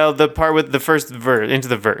well, the part with the first verse into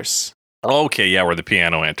the verse. Okay, yeah, where the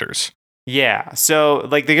piano enters. Yeah. So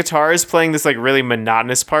like the guitar is playing this like really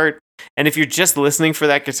monotonous part, and if you're just listening for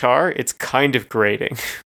that guitar, it's kind of grating.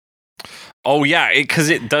 Oh yeah, because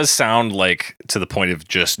it does sound like to the point of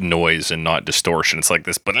just noise and not distortion. It's like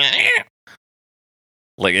this, but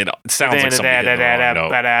like it sounds like somebody hitting the wrong note.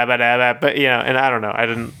 But and I don't know. I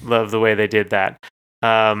didn't love the way they did that.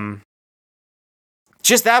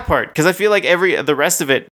 Just that part, because I feel like the rest of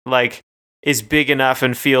it like is big enough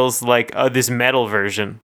and feels like this metal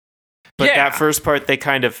version. But that first part, they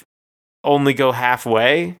kind of only go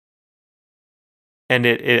halfway, and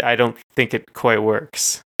I don't think it quite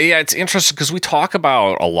works. Yeah, it's interesting because we talk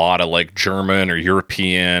about a lot of like German or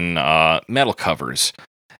European metal covers,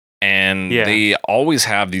 and they always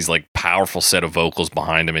have these like powerful set of vocals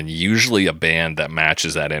behind them, and usually a band that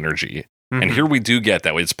matches that energy. Mm-hmm. And here we do get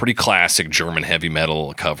that way. It's pretty classic German heavy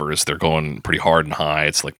metal covers. They're going pretty hard and high.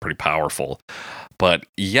 It's like pretty powerful. But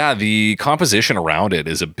yeah, the composition around it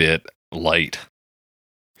is a bit light.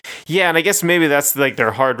 Yeah, and I guess maybe that's like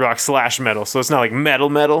their hard rock / metal, so it's not like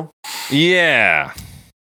metal. Yeah.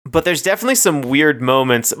 But there's definitely some weird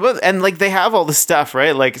moments, and like they have all the stuff,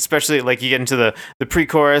 right? Like especially like you get into the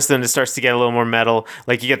pre-chorus, then it starts to get a little more metal.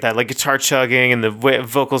 Like you get that like guitar chugging, and the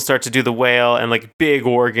vocals start to do the wail, and like big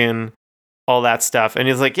organ, all that stuff. And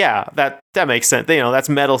he's like, yeah, that makes sense. You know, that's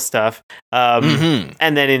metal stuff. And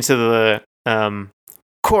then into the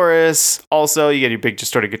chorus. Also, you get your big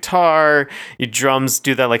distorted guitar. Your drums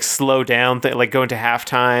do that like slow down thing, like go into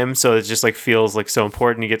halftime. So it just like feels like so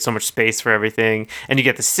important. You get so much space for everything. And you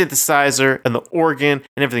get the synthesizer and the organ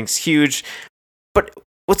and everything's huge. But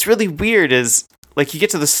what's really weird is like you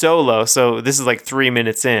get to the solo. So this is like 3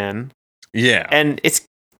 minutes in. Yeah. And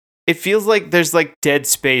it feels like there's like dead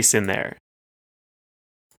space in there.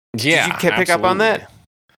 Yeah. Did you pick up on that?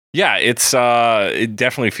 Yeah, it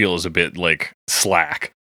definitely feels a bit like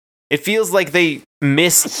slack. It feels like they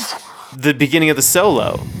missed the beginning of the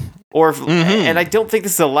solo, and I don't think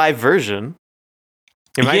this is a live version.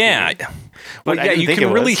 Yeah, but yeah, you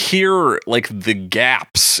can really hear like the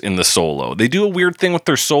gaps in the solo. They do a weird thing with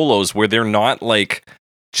their solos where they're not like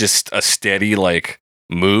just a steady like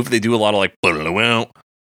move. They do a lot of like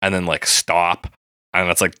and then like stop. And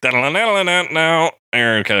it's like, now.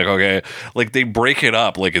 Okay. Like, they break it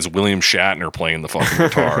up like it's William Shatner playing the fucking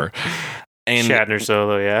guitar. And Shatner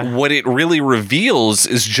solo, yeah. What it really reveals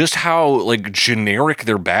is just how, like, generic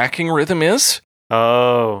their backing rhythm is.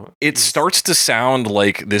 Oh. It starts to sound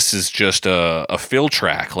like this is just a fill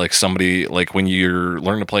track. Like somebody, like when you're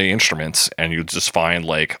learning to play instruments and you just find,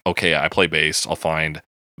 like, okay, I play bass. I'll find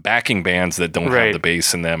backing bands that don't have the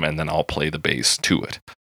bass in them, and then I'll play the bass to it.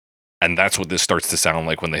 And that's what this starts to sound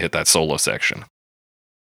like when they hit that solo section.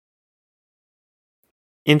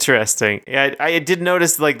 Interesting. Yeah, I did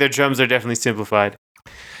notice like their drums are definitely simplified.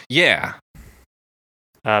 Yeah.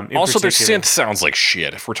 Also, their synth sounds like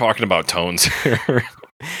shit. If we're talking about tones here,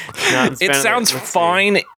 it sounds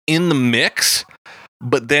fine in the mix,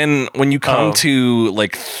 but then when you come to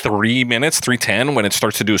like 3 minutes, 3:10, when it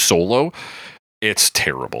starts to do a solo, it's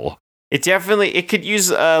terrible. It could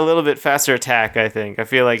use a little bit faster attack, I think. I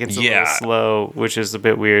feel like it's a little slow, which is a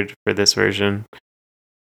bit weird for this version.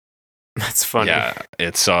 That's funny. Yeah,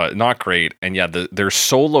 it's not great. And yeah, their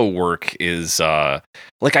solo work is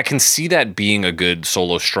like I can see that being a good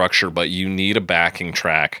solo structure, but you need a backing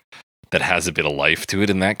track that has a bit of life to it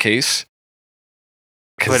in that case.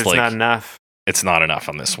 But it's like, not enough. It's not enough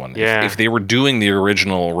on this one. Yeah. If they were doing the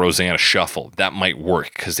original Rosanna shuffle, that might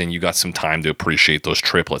work because then you got some time to appreciate those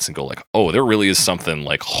triplets and go like, oh, there really is something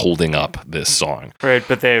like holding up this song. Right,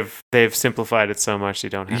 but they've simplified it so much you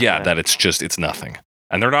don't have that it's nothing.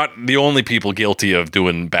 And they're not the only people guilty of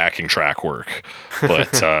doing backing track work.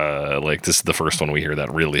 But like this is the first one we hear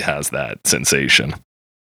that really has that sensation.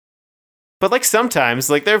 But like sometimes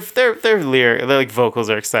like their like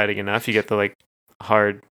vocals are exciting enough. You get the like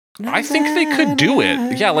hard. I think they could do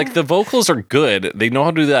it. Yeah, like the vocals are good. They know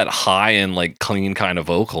how to do that high and like clean kind of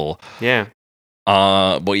vocal. Yeah.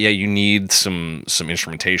 But yeah, you need some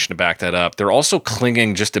instrumentation to back that up. They're also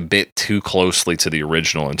clinging just a bit too closely to the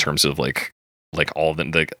original in terms of like all of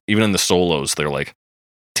them. Like even in the solos, they're like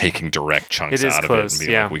taking direct chunks out of it and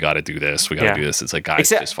being like, we got to do this. We got to do this. It's like, guys,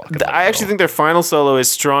 just fucking. I actually think their final solo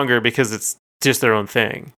is stronger because it's just their own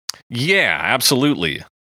thing. Yeah, absolutely.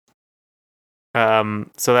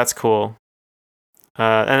 So that's cool.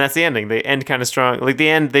 And that's the ending. They end kind of strong. Like the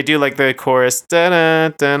end, they do like the chorus,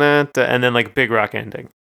 da-da, da-da, da, and then like big rock ending.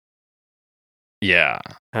 Yeah.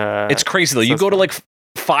 It's crazy though. You go to like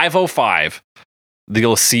 5:05,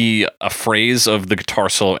 you'll see a phrase of the guitar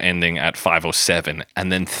solo ending at 5:07, and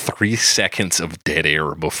then 3 seconds of dead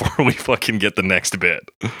air before we fucking get the next bit.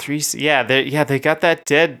 They got that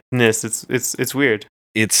deadness. It's weird.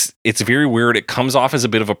 It's very weird. It comes off as a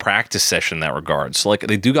bit of a practice session in that regard. So like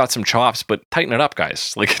they do got some chops, but tighten it up,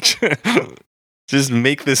 guys. Like just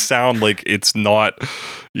make this sound like it's not,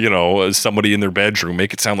 somebody in their bedroom.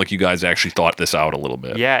 Make it sound like you guys actually thought this out a little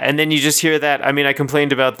bit. Yeah, and then you just hear that. I mean, I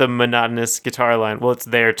complained about the monotonous guitar line. Well, it's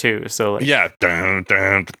there too. So like dun,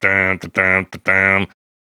 dun, dun, dun, dun, dun.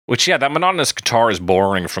 Which, that monotonous guitar is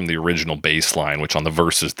borrowing from the original bass line, which on the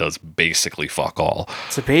verses does basically fuck all.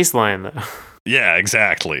 It's a bass line though. Yeah,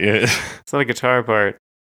 exactly. It's not a guitar part.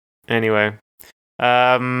 Anyway.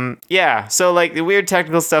 So like the weird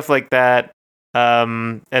technical stuff like that.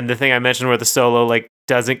 And the thing I mentioned where the solo like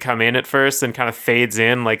doesn't come in at first and kind of fades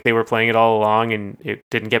in like they were playing it all along and it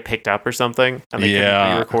didn't get picked up or something. And they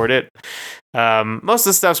couldn't re-record it. Most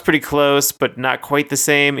of the stuff's pretty close, but not quite the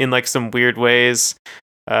same in like some weird ways.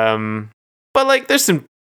 But like there's some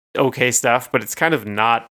okay stuff, but it's kind of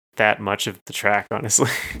not that much of the track,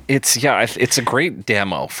 honestly. It's a great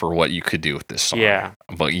demo for what you could do with this song. Yeah,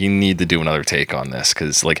 but you need to do another take on this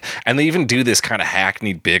because like, and they even do this kind of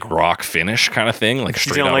hackneyed big rock finish kind of thing, like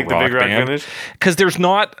straight out rock band. Because there's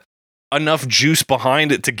not enough juice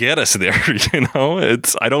behind it to get us there.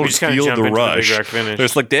 I don't feel the rush.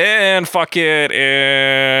 It's like, and fuck it,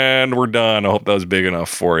 and we're done. I hope that was big enough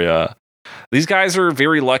for you. These guys are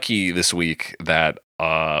very lucky this week that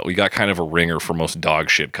we got kind of a ringer for most dog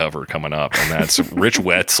shit cover coming up, and that's Rich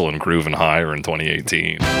Wetzel and Groovin' Higher in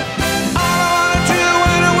 2018.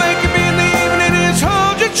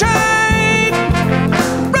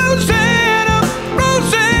 Rosanna,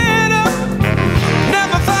 Rosanna,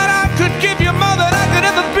 never thought I could give you more than I could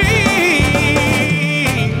ever be.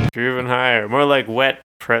 Groovin' Higher, more like wet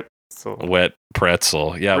pretzel. Wet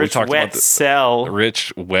pretzel, yeah. Rich we talked wet about cell.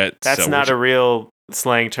 Rich wet. That's not a real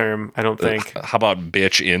slang term, I don't think. How about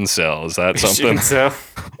bitch incel? Is that something? So,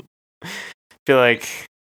 I feel like,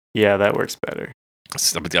 yeah, that works better.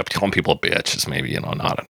 Calling people a bitch is maybe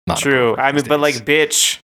not true. I mean, but like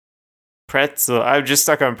bitch. Pretzel. I'm just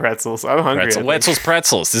stuck on pretzels. I'm hungry. Wetzel's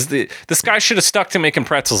pretzels. This guy should have stuck to making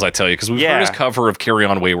pretzels, I tell you, because we've heard his cover of Carry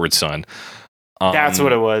On Wayward Son. That's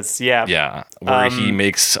what it was. Yeah. Yeah. Where he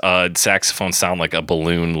makes saxophone sound like a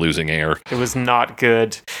balloon losing air. It was not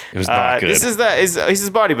good. It was not good. He's his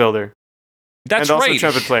bodybuilder. That's and right. also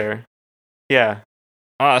trumpet player. Yeah.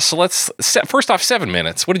 So let's first off, 7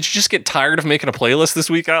 minutes. What, did you just get tired of making a playlist this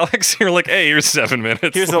week, Alex? You're like, hey, here's 7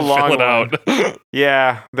 minutes. Here's a long one. Out.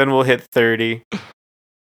 Yeah, then we'll hit 30.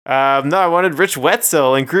 No, I wanted Rich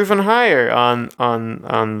Wetzel and Groovin' Higher on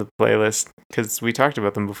the playlist because we talked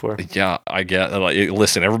about them before. Yeah, I get.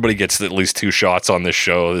 Listen, everybody gets at least 2 shots on this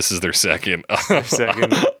show. This is their second.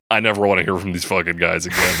 I never want to hear from these fucking guys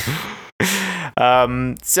again.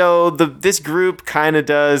 So this group kind of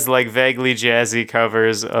does like vaguely jazzy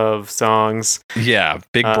covers of songs. Yeah,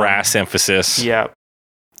 big brass emphasis. Yeah,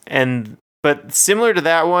 but similar to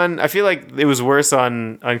that one, I feel like it was worse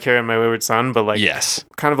on Carry On My Wayward Son, but like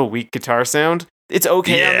kind of a weak guitar sound. It's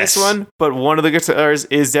okay on this one, but one of the guitars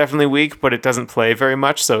is definitely weak, but it doesn't play very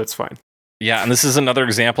much, so it's fine. Yeah, and this is another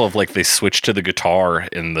example of like they switched to the guitar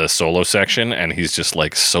in the solo section, and he's just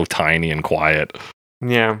like so tiny and quiet.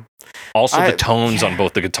 Yeah. Also, the tones on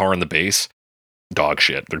both the guitar and the bass, dog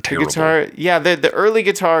shit. They're terrible. The early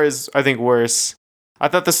guitar is, I think, worse. I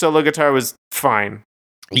thought the solo guitar was fine.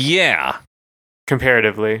 Yeah.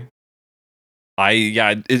 Comparatively.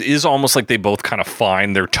 It is almost like they both kind of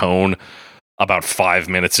find their tone about 5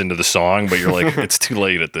 minutes into the song, but you're like, it's too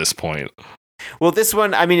late at this point. Well, this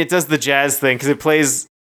one, I mean, it does the jazz thing because it plays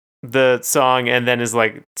the song and then is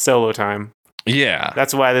like solo time. Yeah.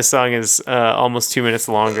 That's why this song is almost 2 minutes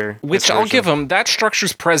longer. Which I'll give them, that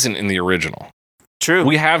structure's present in the original. True.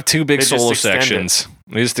 We have 2 big solo sections.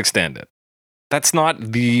 We just extend it. That's not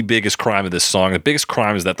the biggest crime of this song. The biggest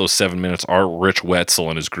crime is that those 7 minutes are Rich Wetzel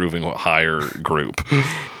and his Groovin' Higher group.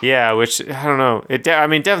 Yeah, which, I don't know.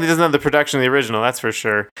 Definitely doesn't have the production of the original, that's for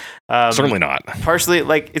sure. Certainly not. Partially,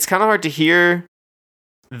 like, it's kind of hard to hear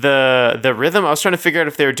the rhythm. I was trying to figure out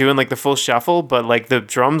if they were doing, like, the full shuffle, but, like, the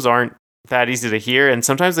drums aren't that easy to hear, and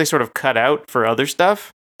sometimes they sort of cut out for other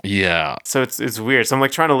stuff. Yeah. So it's weird. So I'm,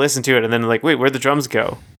 like, trying to listen to it, and then, like, wait, where'd the drums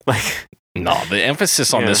go? Like... No, the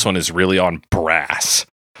emphasis on this one is really on brass.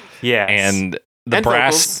 Yeah. And the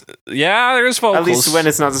brass... Vocals. Yeah, there's vocals. At least when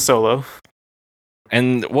it's not a solo.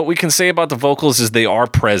 And what we can say about the vocals is they are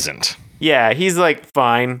present. Yeah, he's like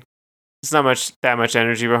fine. There's not that much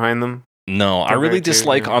energy behind them. No, I really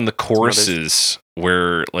dislike on the choruses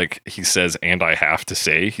where like he says, and I have to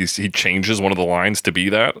say, he changes one of the lines to be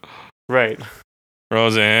that. Right.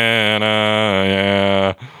 Rosanna,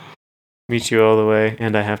 yeah. Meet you all the way,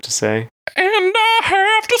 and I have to say. And I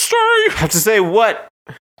have to say. Have to say what?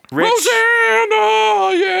 Rich?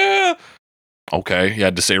 Rosanna, yeah. Okay, you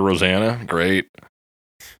had to say Rosanna. Great.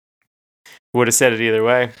 Would have said it either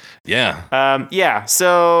way. Yeah. Yeah,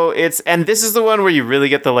 so and this is the one where you really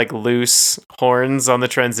get the like loose horns on the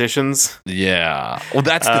transitions. Yeah. Well,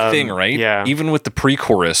 that's the thing, right? Yeah. Even with the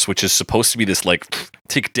pre-chorus, which is supposed to be this like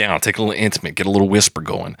take it down, take a little intimate, get a little whisper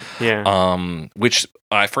going. Yeah. Which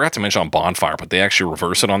I forgot to mention on Bonfire, but they actually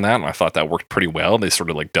reverse it on that, and I thought that worked pretty well. They sort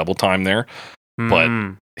of like double time there. But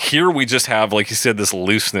here we just have, like you said, this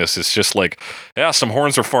looseness. It's just like, yeah, some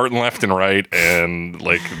horns are farting left and right, and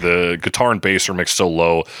like the guitar and bass are mixed so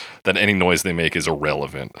low that any noise they make is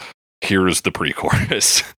irrelevant. Here's the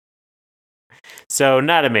pre-chorus. So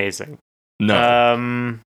not amazing.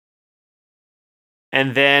 No.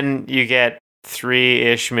 And then you get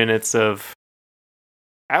 3-ish minutes of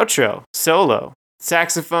outro, solo,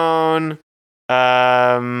 saxophone,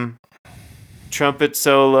 trumpet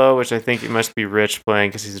solo, which I think it must be Rich playing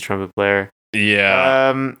because he's a trumpet player.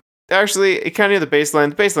 Yeah. Actually, it kind of the bass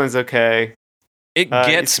line. The bass line's okay. It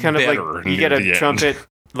gets kind better. Of like you get a trumpet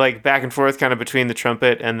like back and forth kind of between the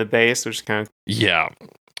trumpet and the bass, which is kind of yeah.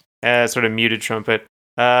 sort of muted trumpet.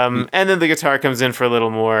 And then the guitar comes in for a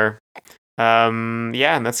little more. And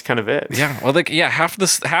that's kind of it. Yeah, well, half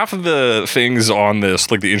of the things on this,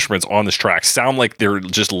 like the instruments on this track, sound like they're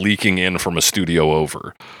just leaking in from a studio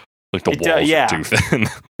over. Like the walls are too thin.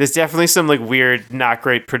 There's definitely some like weird, not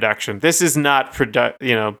great production. This is not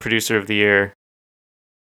producer of the year.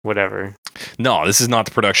 Whatever. No, this is not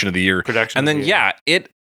the production of the year. It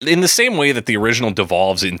in the same way that the original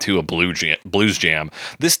devolves into a blues jam,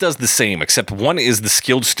 this does the same, except one is the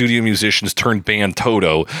skilled studio musicians turned band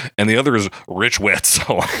Toto, and the other is Rich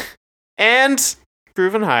Wetzel. And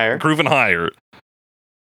Groovin' Higher.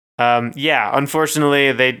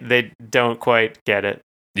 Unfortunately, they don't quite get it.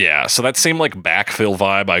 Yeah, so that same like backfill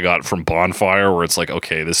vibe I got from Bonfire, where it's like,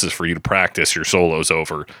 okay, this is for you to practice your solos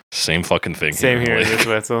over. Same fucking thing. Same here, Rich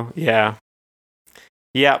Wetzel. Yeah.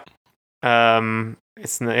 Yep.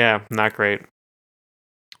 It's not great.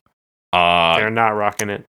 They're not rocking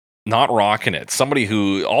it. Not rocking it. Somebody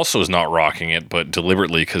who also is not rocking it, but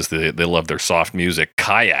deliberately because they love their soft music.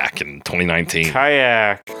 Kayak in 2019.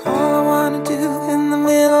 Kayak. All I wanna do in the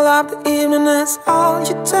middle of the evening is all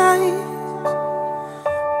you take.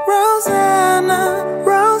 Rosanna,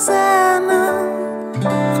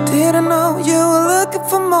 I didn't know you were looking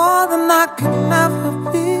for more than I could never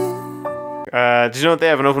be. Did you know that they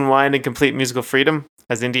have an open mind and complete musical freedom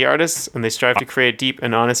as indie artists, and they strive to create deep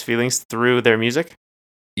and honest feelings through their music?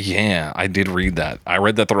 Yeah, I did read that. I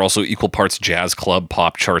read that they're also equal parts jazz club,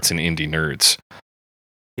 pop charts, and indie nerds.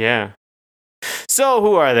 Yeah. So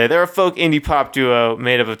who are they? They're a folk indie pop duo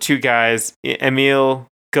made up of two guys, Emil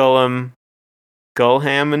Gullhammon.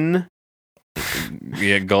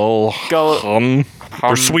 Yeah,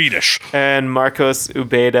 they're Swedish. And Marcos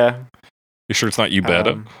Ubeda. You sure it's not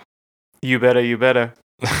Ubeda? You better. You bet.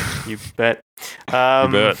 You bet.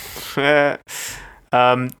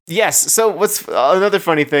 Yes. So what's another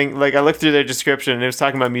funny thing? Like I looked through their description and it was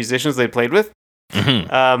talking about musicians they played with.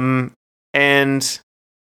 Mm-hmm. And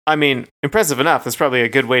I mean, impressive enough. That's probably a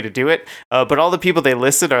good way to do it. But all the people they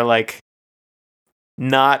listed are like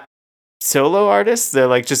not solo artists. They're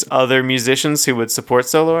like just other musicians who would support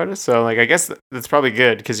solo artists. So like I guess that's probably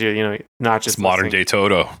good because you're not just modern day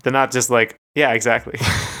Toto. They're not just like exactly.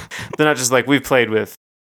 They're not just like we've played with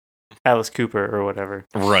Alice Cooper or whatever.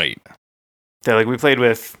 Right. They're like we played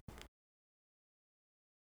with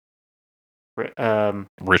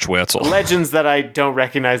Rich Wetzel. Legends that I don't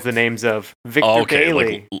recognize the names of. Victor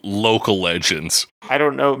Bailey. Like local legends. I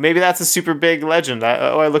don't know. Maybe that's a super big legend.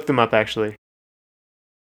 I looked them up actually.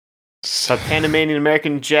 A Panamanian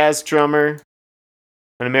American jazz drummer,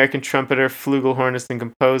 an American trumpeter, flugelhornist, and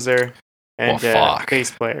composer, and bass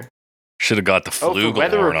player. Should have got the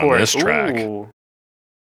flugelhorn on this track. Ooh.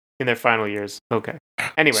 In their final years. Okay.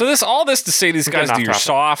 Anyway. So all this to say these guys do your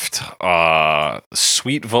soft,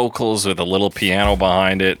 sweet vocals with a little piano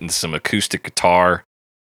behind it and some acoustic guitar.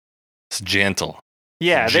 It's gentle.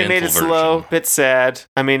 Yeah, they made it slow, bit sad.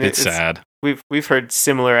 I mean, it's sad. We've heard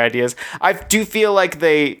similar ideas. I do feel like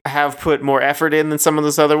they have put more effort in than some of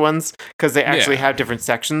those other ones because they actually have different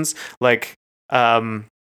sections. Like, and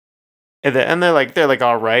they're like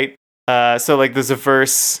all right. So like there's a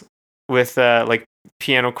verse with like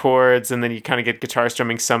piano chords, and then you kind of get guitar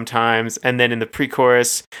strumming sometimes, and then in the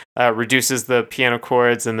pre-chorus reduces the piano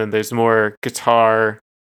chords, and then there's more guitar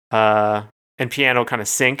and piano kind of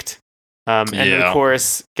synced. And then the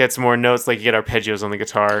chorus gets more notes, like you get arpeggios on the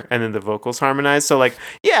guitar, and then the vocals harmonize. So like,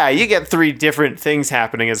 you get three different things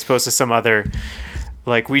happening as opposed to some other,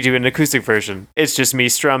 like we do an acoustic version. It's just me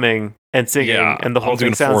strumming and singing, and the whole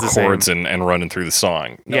thing sounds the same. 4 chords and running through the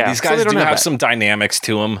song. No, these guys do have some dynamics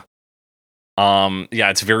to them.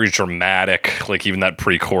 It's very dramatic. Like even that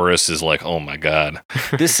pre-chorus is like, oh my god.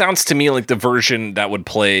 This sounds to me like the version that would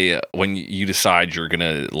play when you decide you're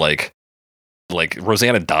gonna like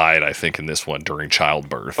Rosanna died, I think, in this one during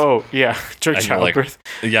childbirth. Oh yeah, during childbirth.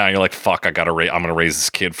 You're like, fuck, I'm gonna raise this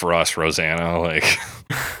kid for us, Rosanna. Like,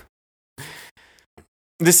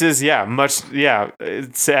 this is much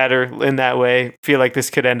sadder in that way. Feel like this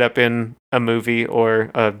could end up in a movie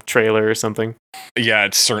or a trailer or something. Yeah,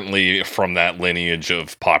 it's certainly from that lineage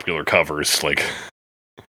of popular covers. Like,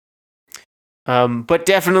 but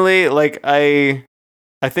definitely, like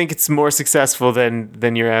I think it's more successful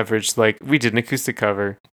than your average. Like we did an acoustic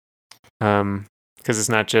cover, because it's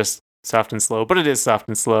not just soft and slow, but it is soft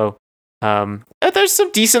and slow. There's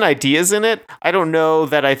some decent ideas in it. I don't know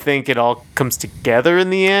that I think it all comes together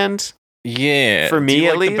in the end. Yeah, for me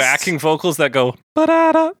at least. The backing vocals that go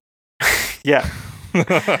ba-da-da. Yeah.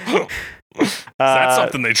 That's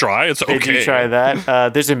something they try. It's okay. They do try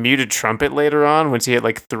that. There's a muted trumpet later on once you hit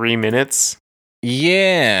like 3 minutes.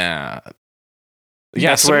 Yeah.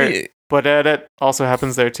 Yeah, That's where but that also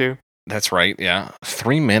happens there too. That's right. Yeah,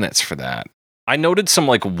 3 minutes for that. I noted some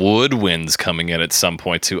like woodwinds coming in at some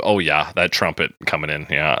point too. Oh yeah, that trumpet coming in.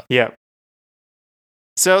 Yeah. Yeah.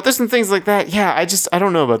 So there's some things like that. Yeah, I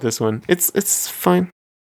don't know about this one. It's fine.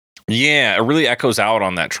 Yeah, it really echoes out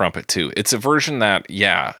on that trumpet too. It's a version that,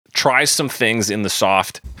 yeah, tries some things in the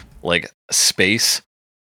soft, like space.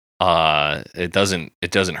 It doesn't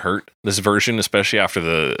hurt this version, especially after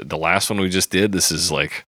the last one we just did. This is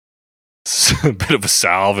like a bit of a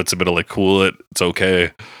salve. It's a bit of like cool it. It's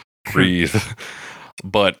okay, breathe.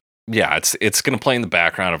 But yeah, it's gonna play in the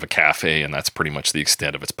background of a cafe, and that's pretty much the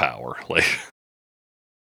extent of its power. Like,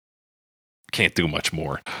 can't do much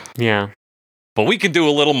more. Yeah. But we can do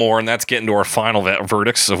a little more, and that's getting to our final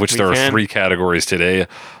verdicts, of which there are 3 categories today.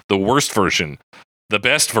 The worst version, the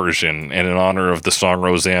best version, and in honor of the song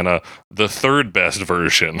Rosanna, the third best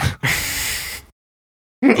version.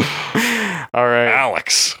 All right.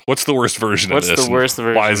 Alex, what's the worst version of this? What's the worst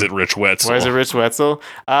version? Why is it Rich Wetzel? Why is it Rich Wetzel?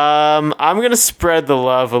 I'm going to spread the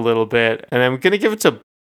love a little bit, and I'm going to give it to...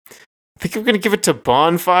 I think I'm going to give it to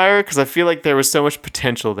Bonfire, because I feel like there was so much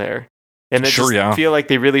potential there. And I feel like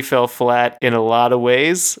they really fell flat in a lot of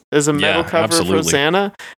ways as a metal cover of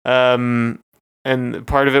Rosanna. And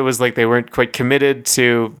part of it was like they weren't quite committed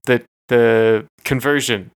to the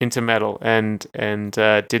conversion into metal and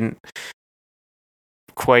didn't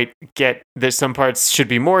quite get that some parts should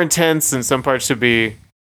be more intense and some parts should be,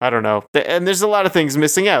 I don't know. And there's a lot of things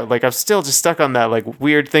missing out. Like I'm still just stuck on that like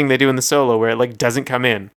weird thing they do in the solo where it like doesn't come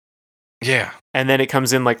in. Yeah. And then it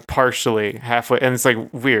comes in like partially halfway and it's like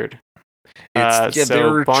weird.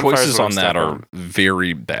 Their choices on that are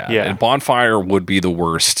very bad. Yeah. And Bonfire would be the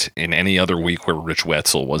worst in any other week where Rich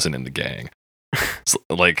Wetzel wasn't in the gang.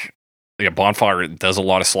 Bonfire does a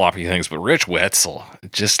lot of sloppy things, but Rich Wetzel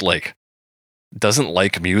just like doesn't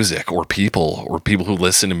like music or people who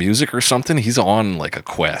listen to music or something. He's on like a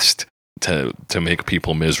quest to make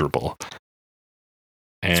people miserable.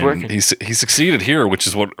 And it's working. He succeeded here, which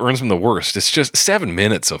is what earns him the worst. It's just 7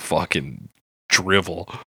 minutes of fucking drivel.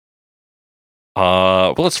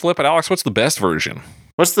 Well, let's flip it. Alex, what's the best version?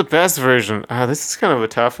 What's the best version? This is kind of a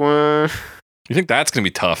tough one. You think that's going to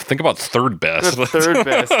be tough? Think about third best. Third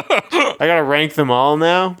best. I got to rank them all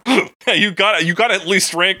now. Yeah, you got to at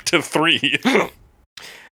least rank to 3. All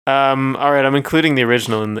right, I'm including the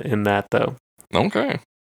original in that though. Okay.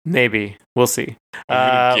 Maybe. We'll see.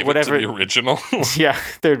 Give whatever. It to the original. Yeah,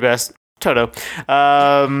 third best. Toto.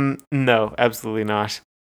 No, absolutely not.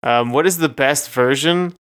 What is the best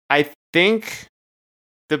version? I think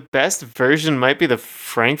the best version might be the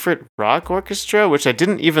Frankfurt Rock Orchestra, which I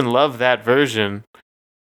didn't even love that version.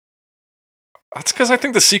 That's because I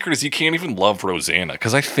think the secret is you can't even love Rosanna.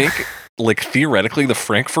 Because I think, like, theoretically, the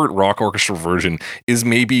Frankfurt Rock Orchestra version is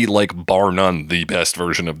maybe, like, bar none, the best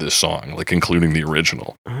version of this song, like, including the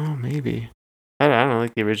original. Oh, maybe. I don't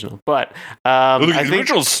like the original, but the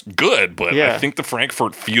original's good, but I think the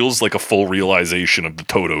Frankfurt feels like a full realization of the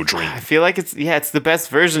Toto dream. I feel like it's the best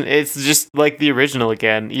version. It's just like the original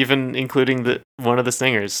again, even including one of the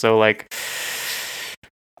singers. So like,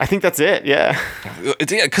 I think that's it. Yeah,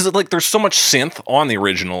 because like there's so much synth on the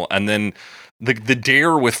original, and then the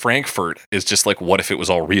dare with Frankfurt is just like, what if it was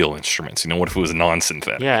all real instruments? You know, what if it was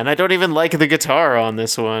non-synthetic? Yeah, and I don't even like the guitar on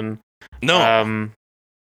this one. No.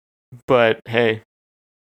 But hey.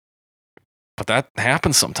 But that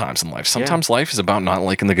happens sometimes in life. Sometimes life is about not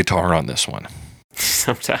liking the guitar on this one.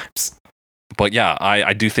 Sometimes. But yeah,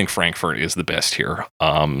 I do think Frankfurt is the best here.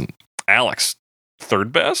 Alex,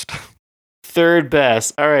 third best? Third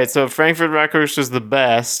best. All right, so Frankfurt Rock Orchestra is the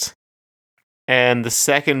best. And the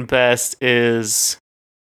second best is...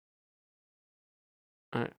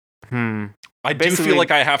 I do feel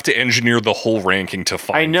like I have to engineer the whole ranking to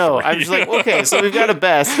find. I know. 3. I'm just like, okay, so we've got a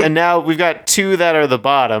best, and now we've got 2 that are the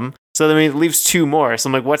bottom. So then it leaves 2 more. So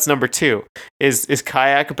I'm like, what's number 2? Is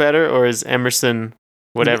Kayak better, or is Emerson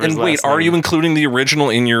whatever? And wait, are you including the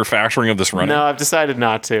original in your factoring of this running? No, I've decided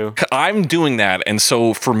not to. I'm doing that, and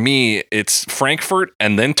so for me, it's Frankfurt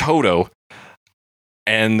and then Toto.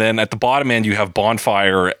 And then at the bottom end, you have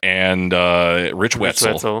Bonfire and Rich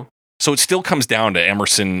Wetzel. So it still comes down to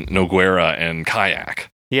Emerson, Noguera, and Kayak.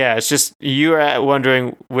 Yeah, it's just you're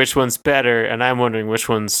wondering which one's better, and I'm wondering which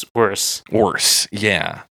one's worse. Worse,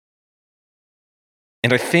 yeah.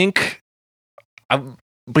 And I think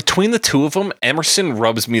between the two of them, Emerson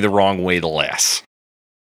rubs me the wrong way the less.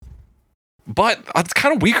 But it's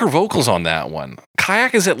kind of weaker vocals on that one.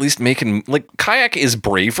 Kayak is at least making... Like, Kayak is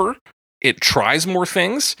braver. It tries more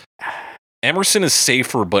things. Emerson is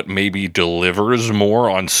safer, but maybe delivers more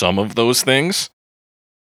on some of those things.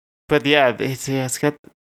 But yeah, it's got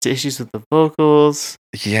issues with the vocals.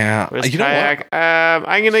 Yeah, Where's you know Kayak? what?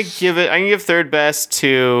 I'm gonna give third best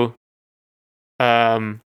to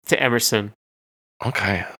Emerson,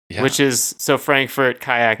 Okay, yeah, which is so Frankfurt,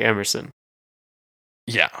 Kayak, Emerson.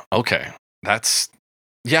 yeah, okay. That's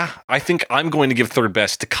yeah. I think I'm going to give third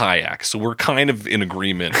best to Kayak. So we're kind of in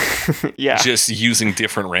agreement, Yeah. just using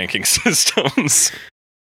different ranking systems.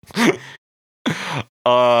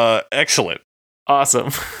 Excellent. Awesome.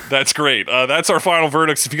 That's great. That's our final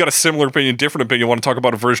verdicts. If you got a similar opinion, different opinion, want to talk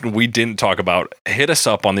about a version we didn't talk about, hit us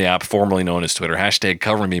up on the app formerly known as Twitter,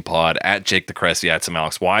 #CoverMePod, at Jake the Cressy, at some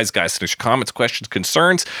Alex Wise guys. Send us your comments, questions,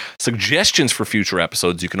 concerns, suggestions for future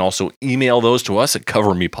episodes. You can also email those to us at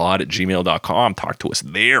covermepod@gmail.com. Talk to us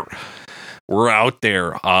there. We're out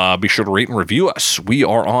there. Be sure to rate and review us. We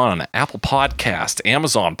are on Apple Podcast,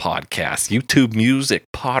 Amazon Podcast, YouTube Music,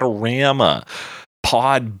 Podorama,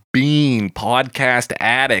 Podbean, Podcast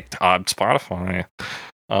Addict, Spotify.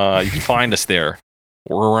 You can find us there.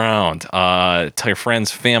 We're around. Tell your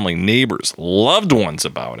friends, family, neighbors, loved ones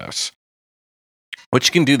about us. What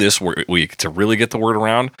you can do this week to really get the word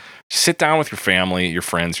around, sit down with your family, your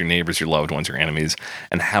friends, your neighbors, your loved ones, your enemies,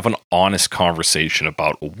 and have an honest conversation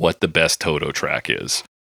about what the best Toto track is.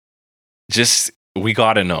 Just, we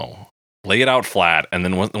got to know. Lay it out flat, and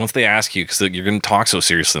then once they ask you, because you're going to talk so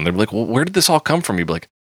seriously, and they're like, well, where did this all come from? You'd be like,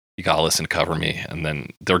 you got to listen to Cover Me, and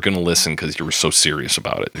then they're going to listen because you were so serious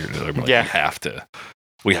about it. They're like, Yeah.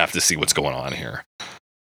 we have to see what's going on here,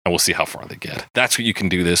 and we'll see how far they get. That's what you can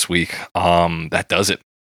do this week. That does it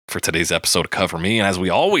for today's episode of Cover Me, and as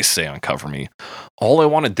we always say on Cover Me, all I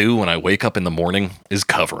want to do when I wake up in the morning is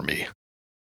cover me.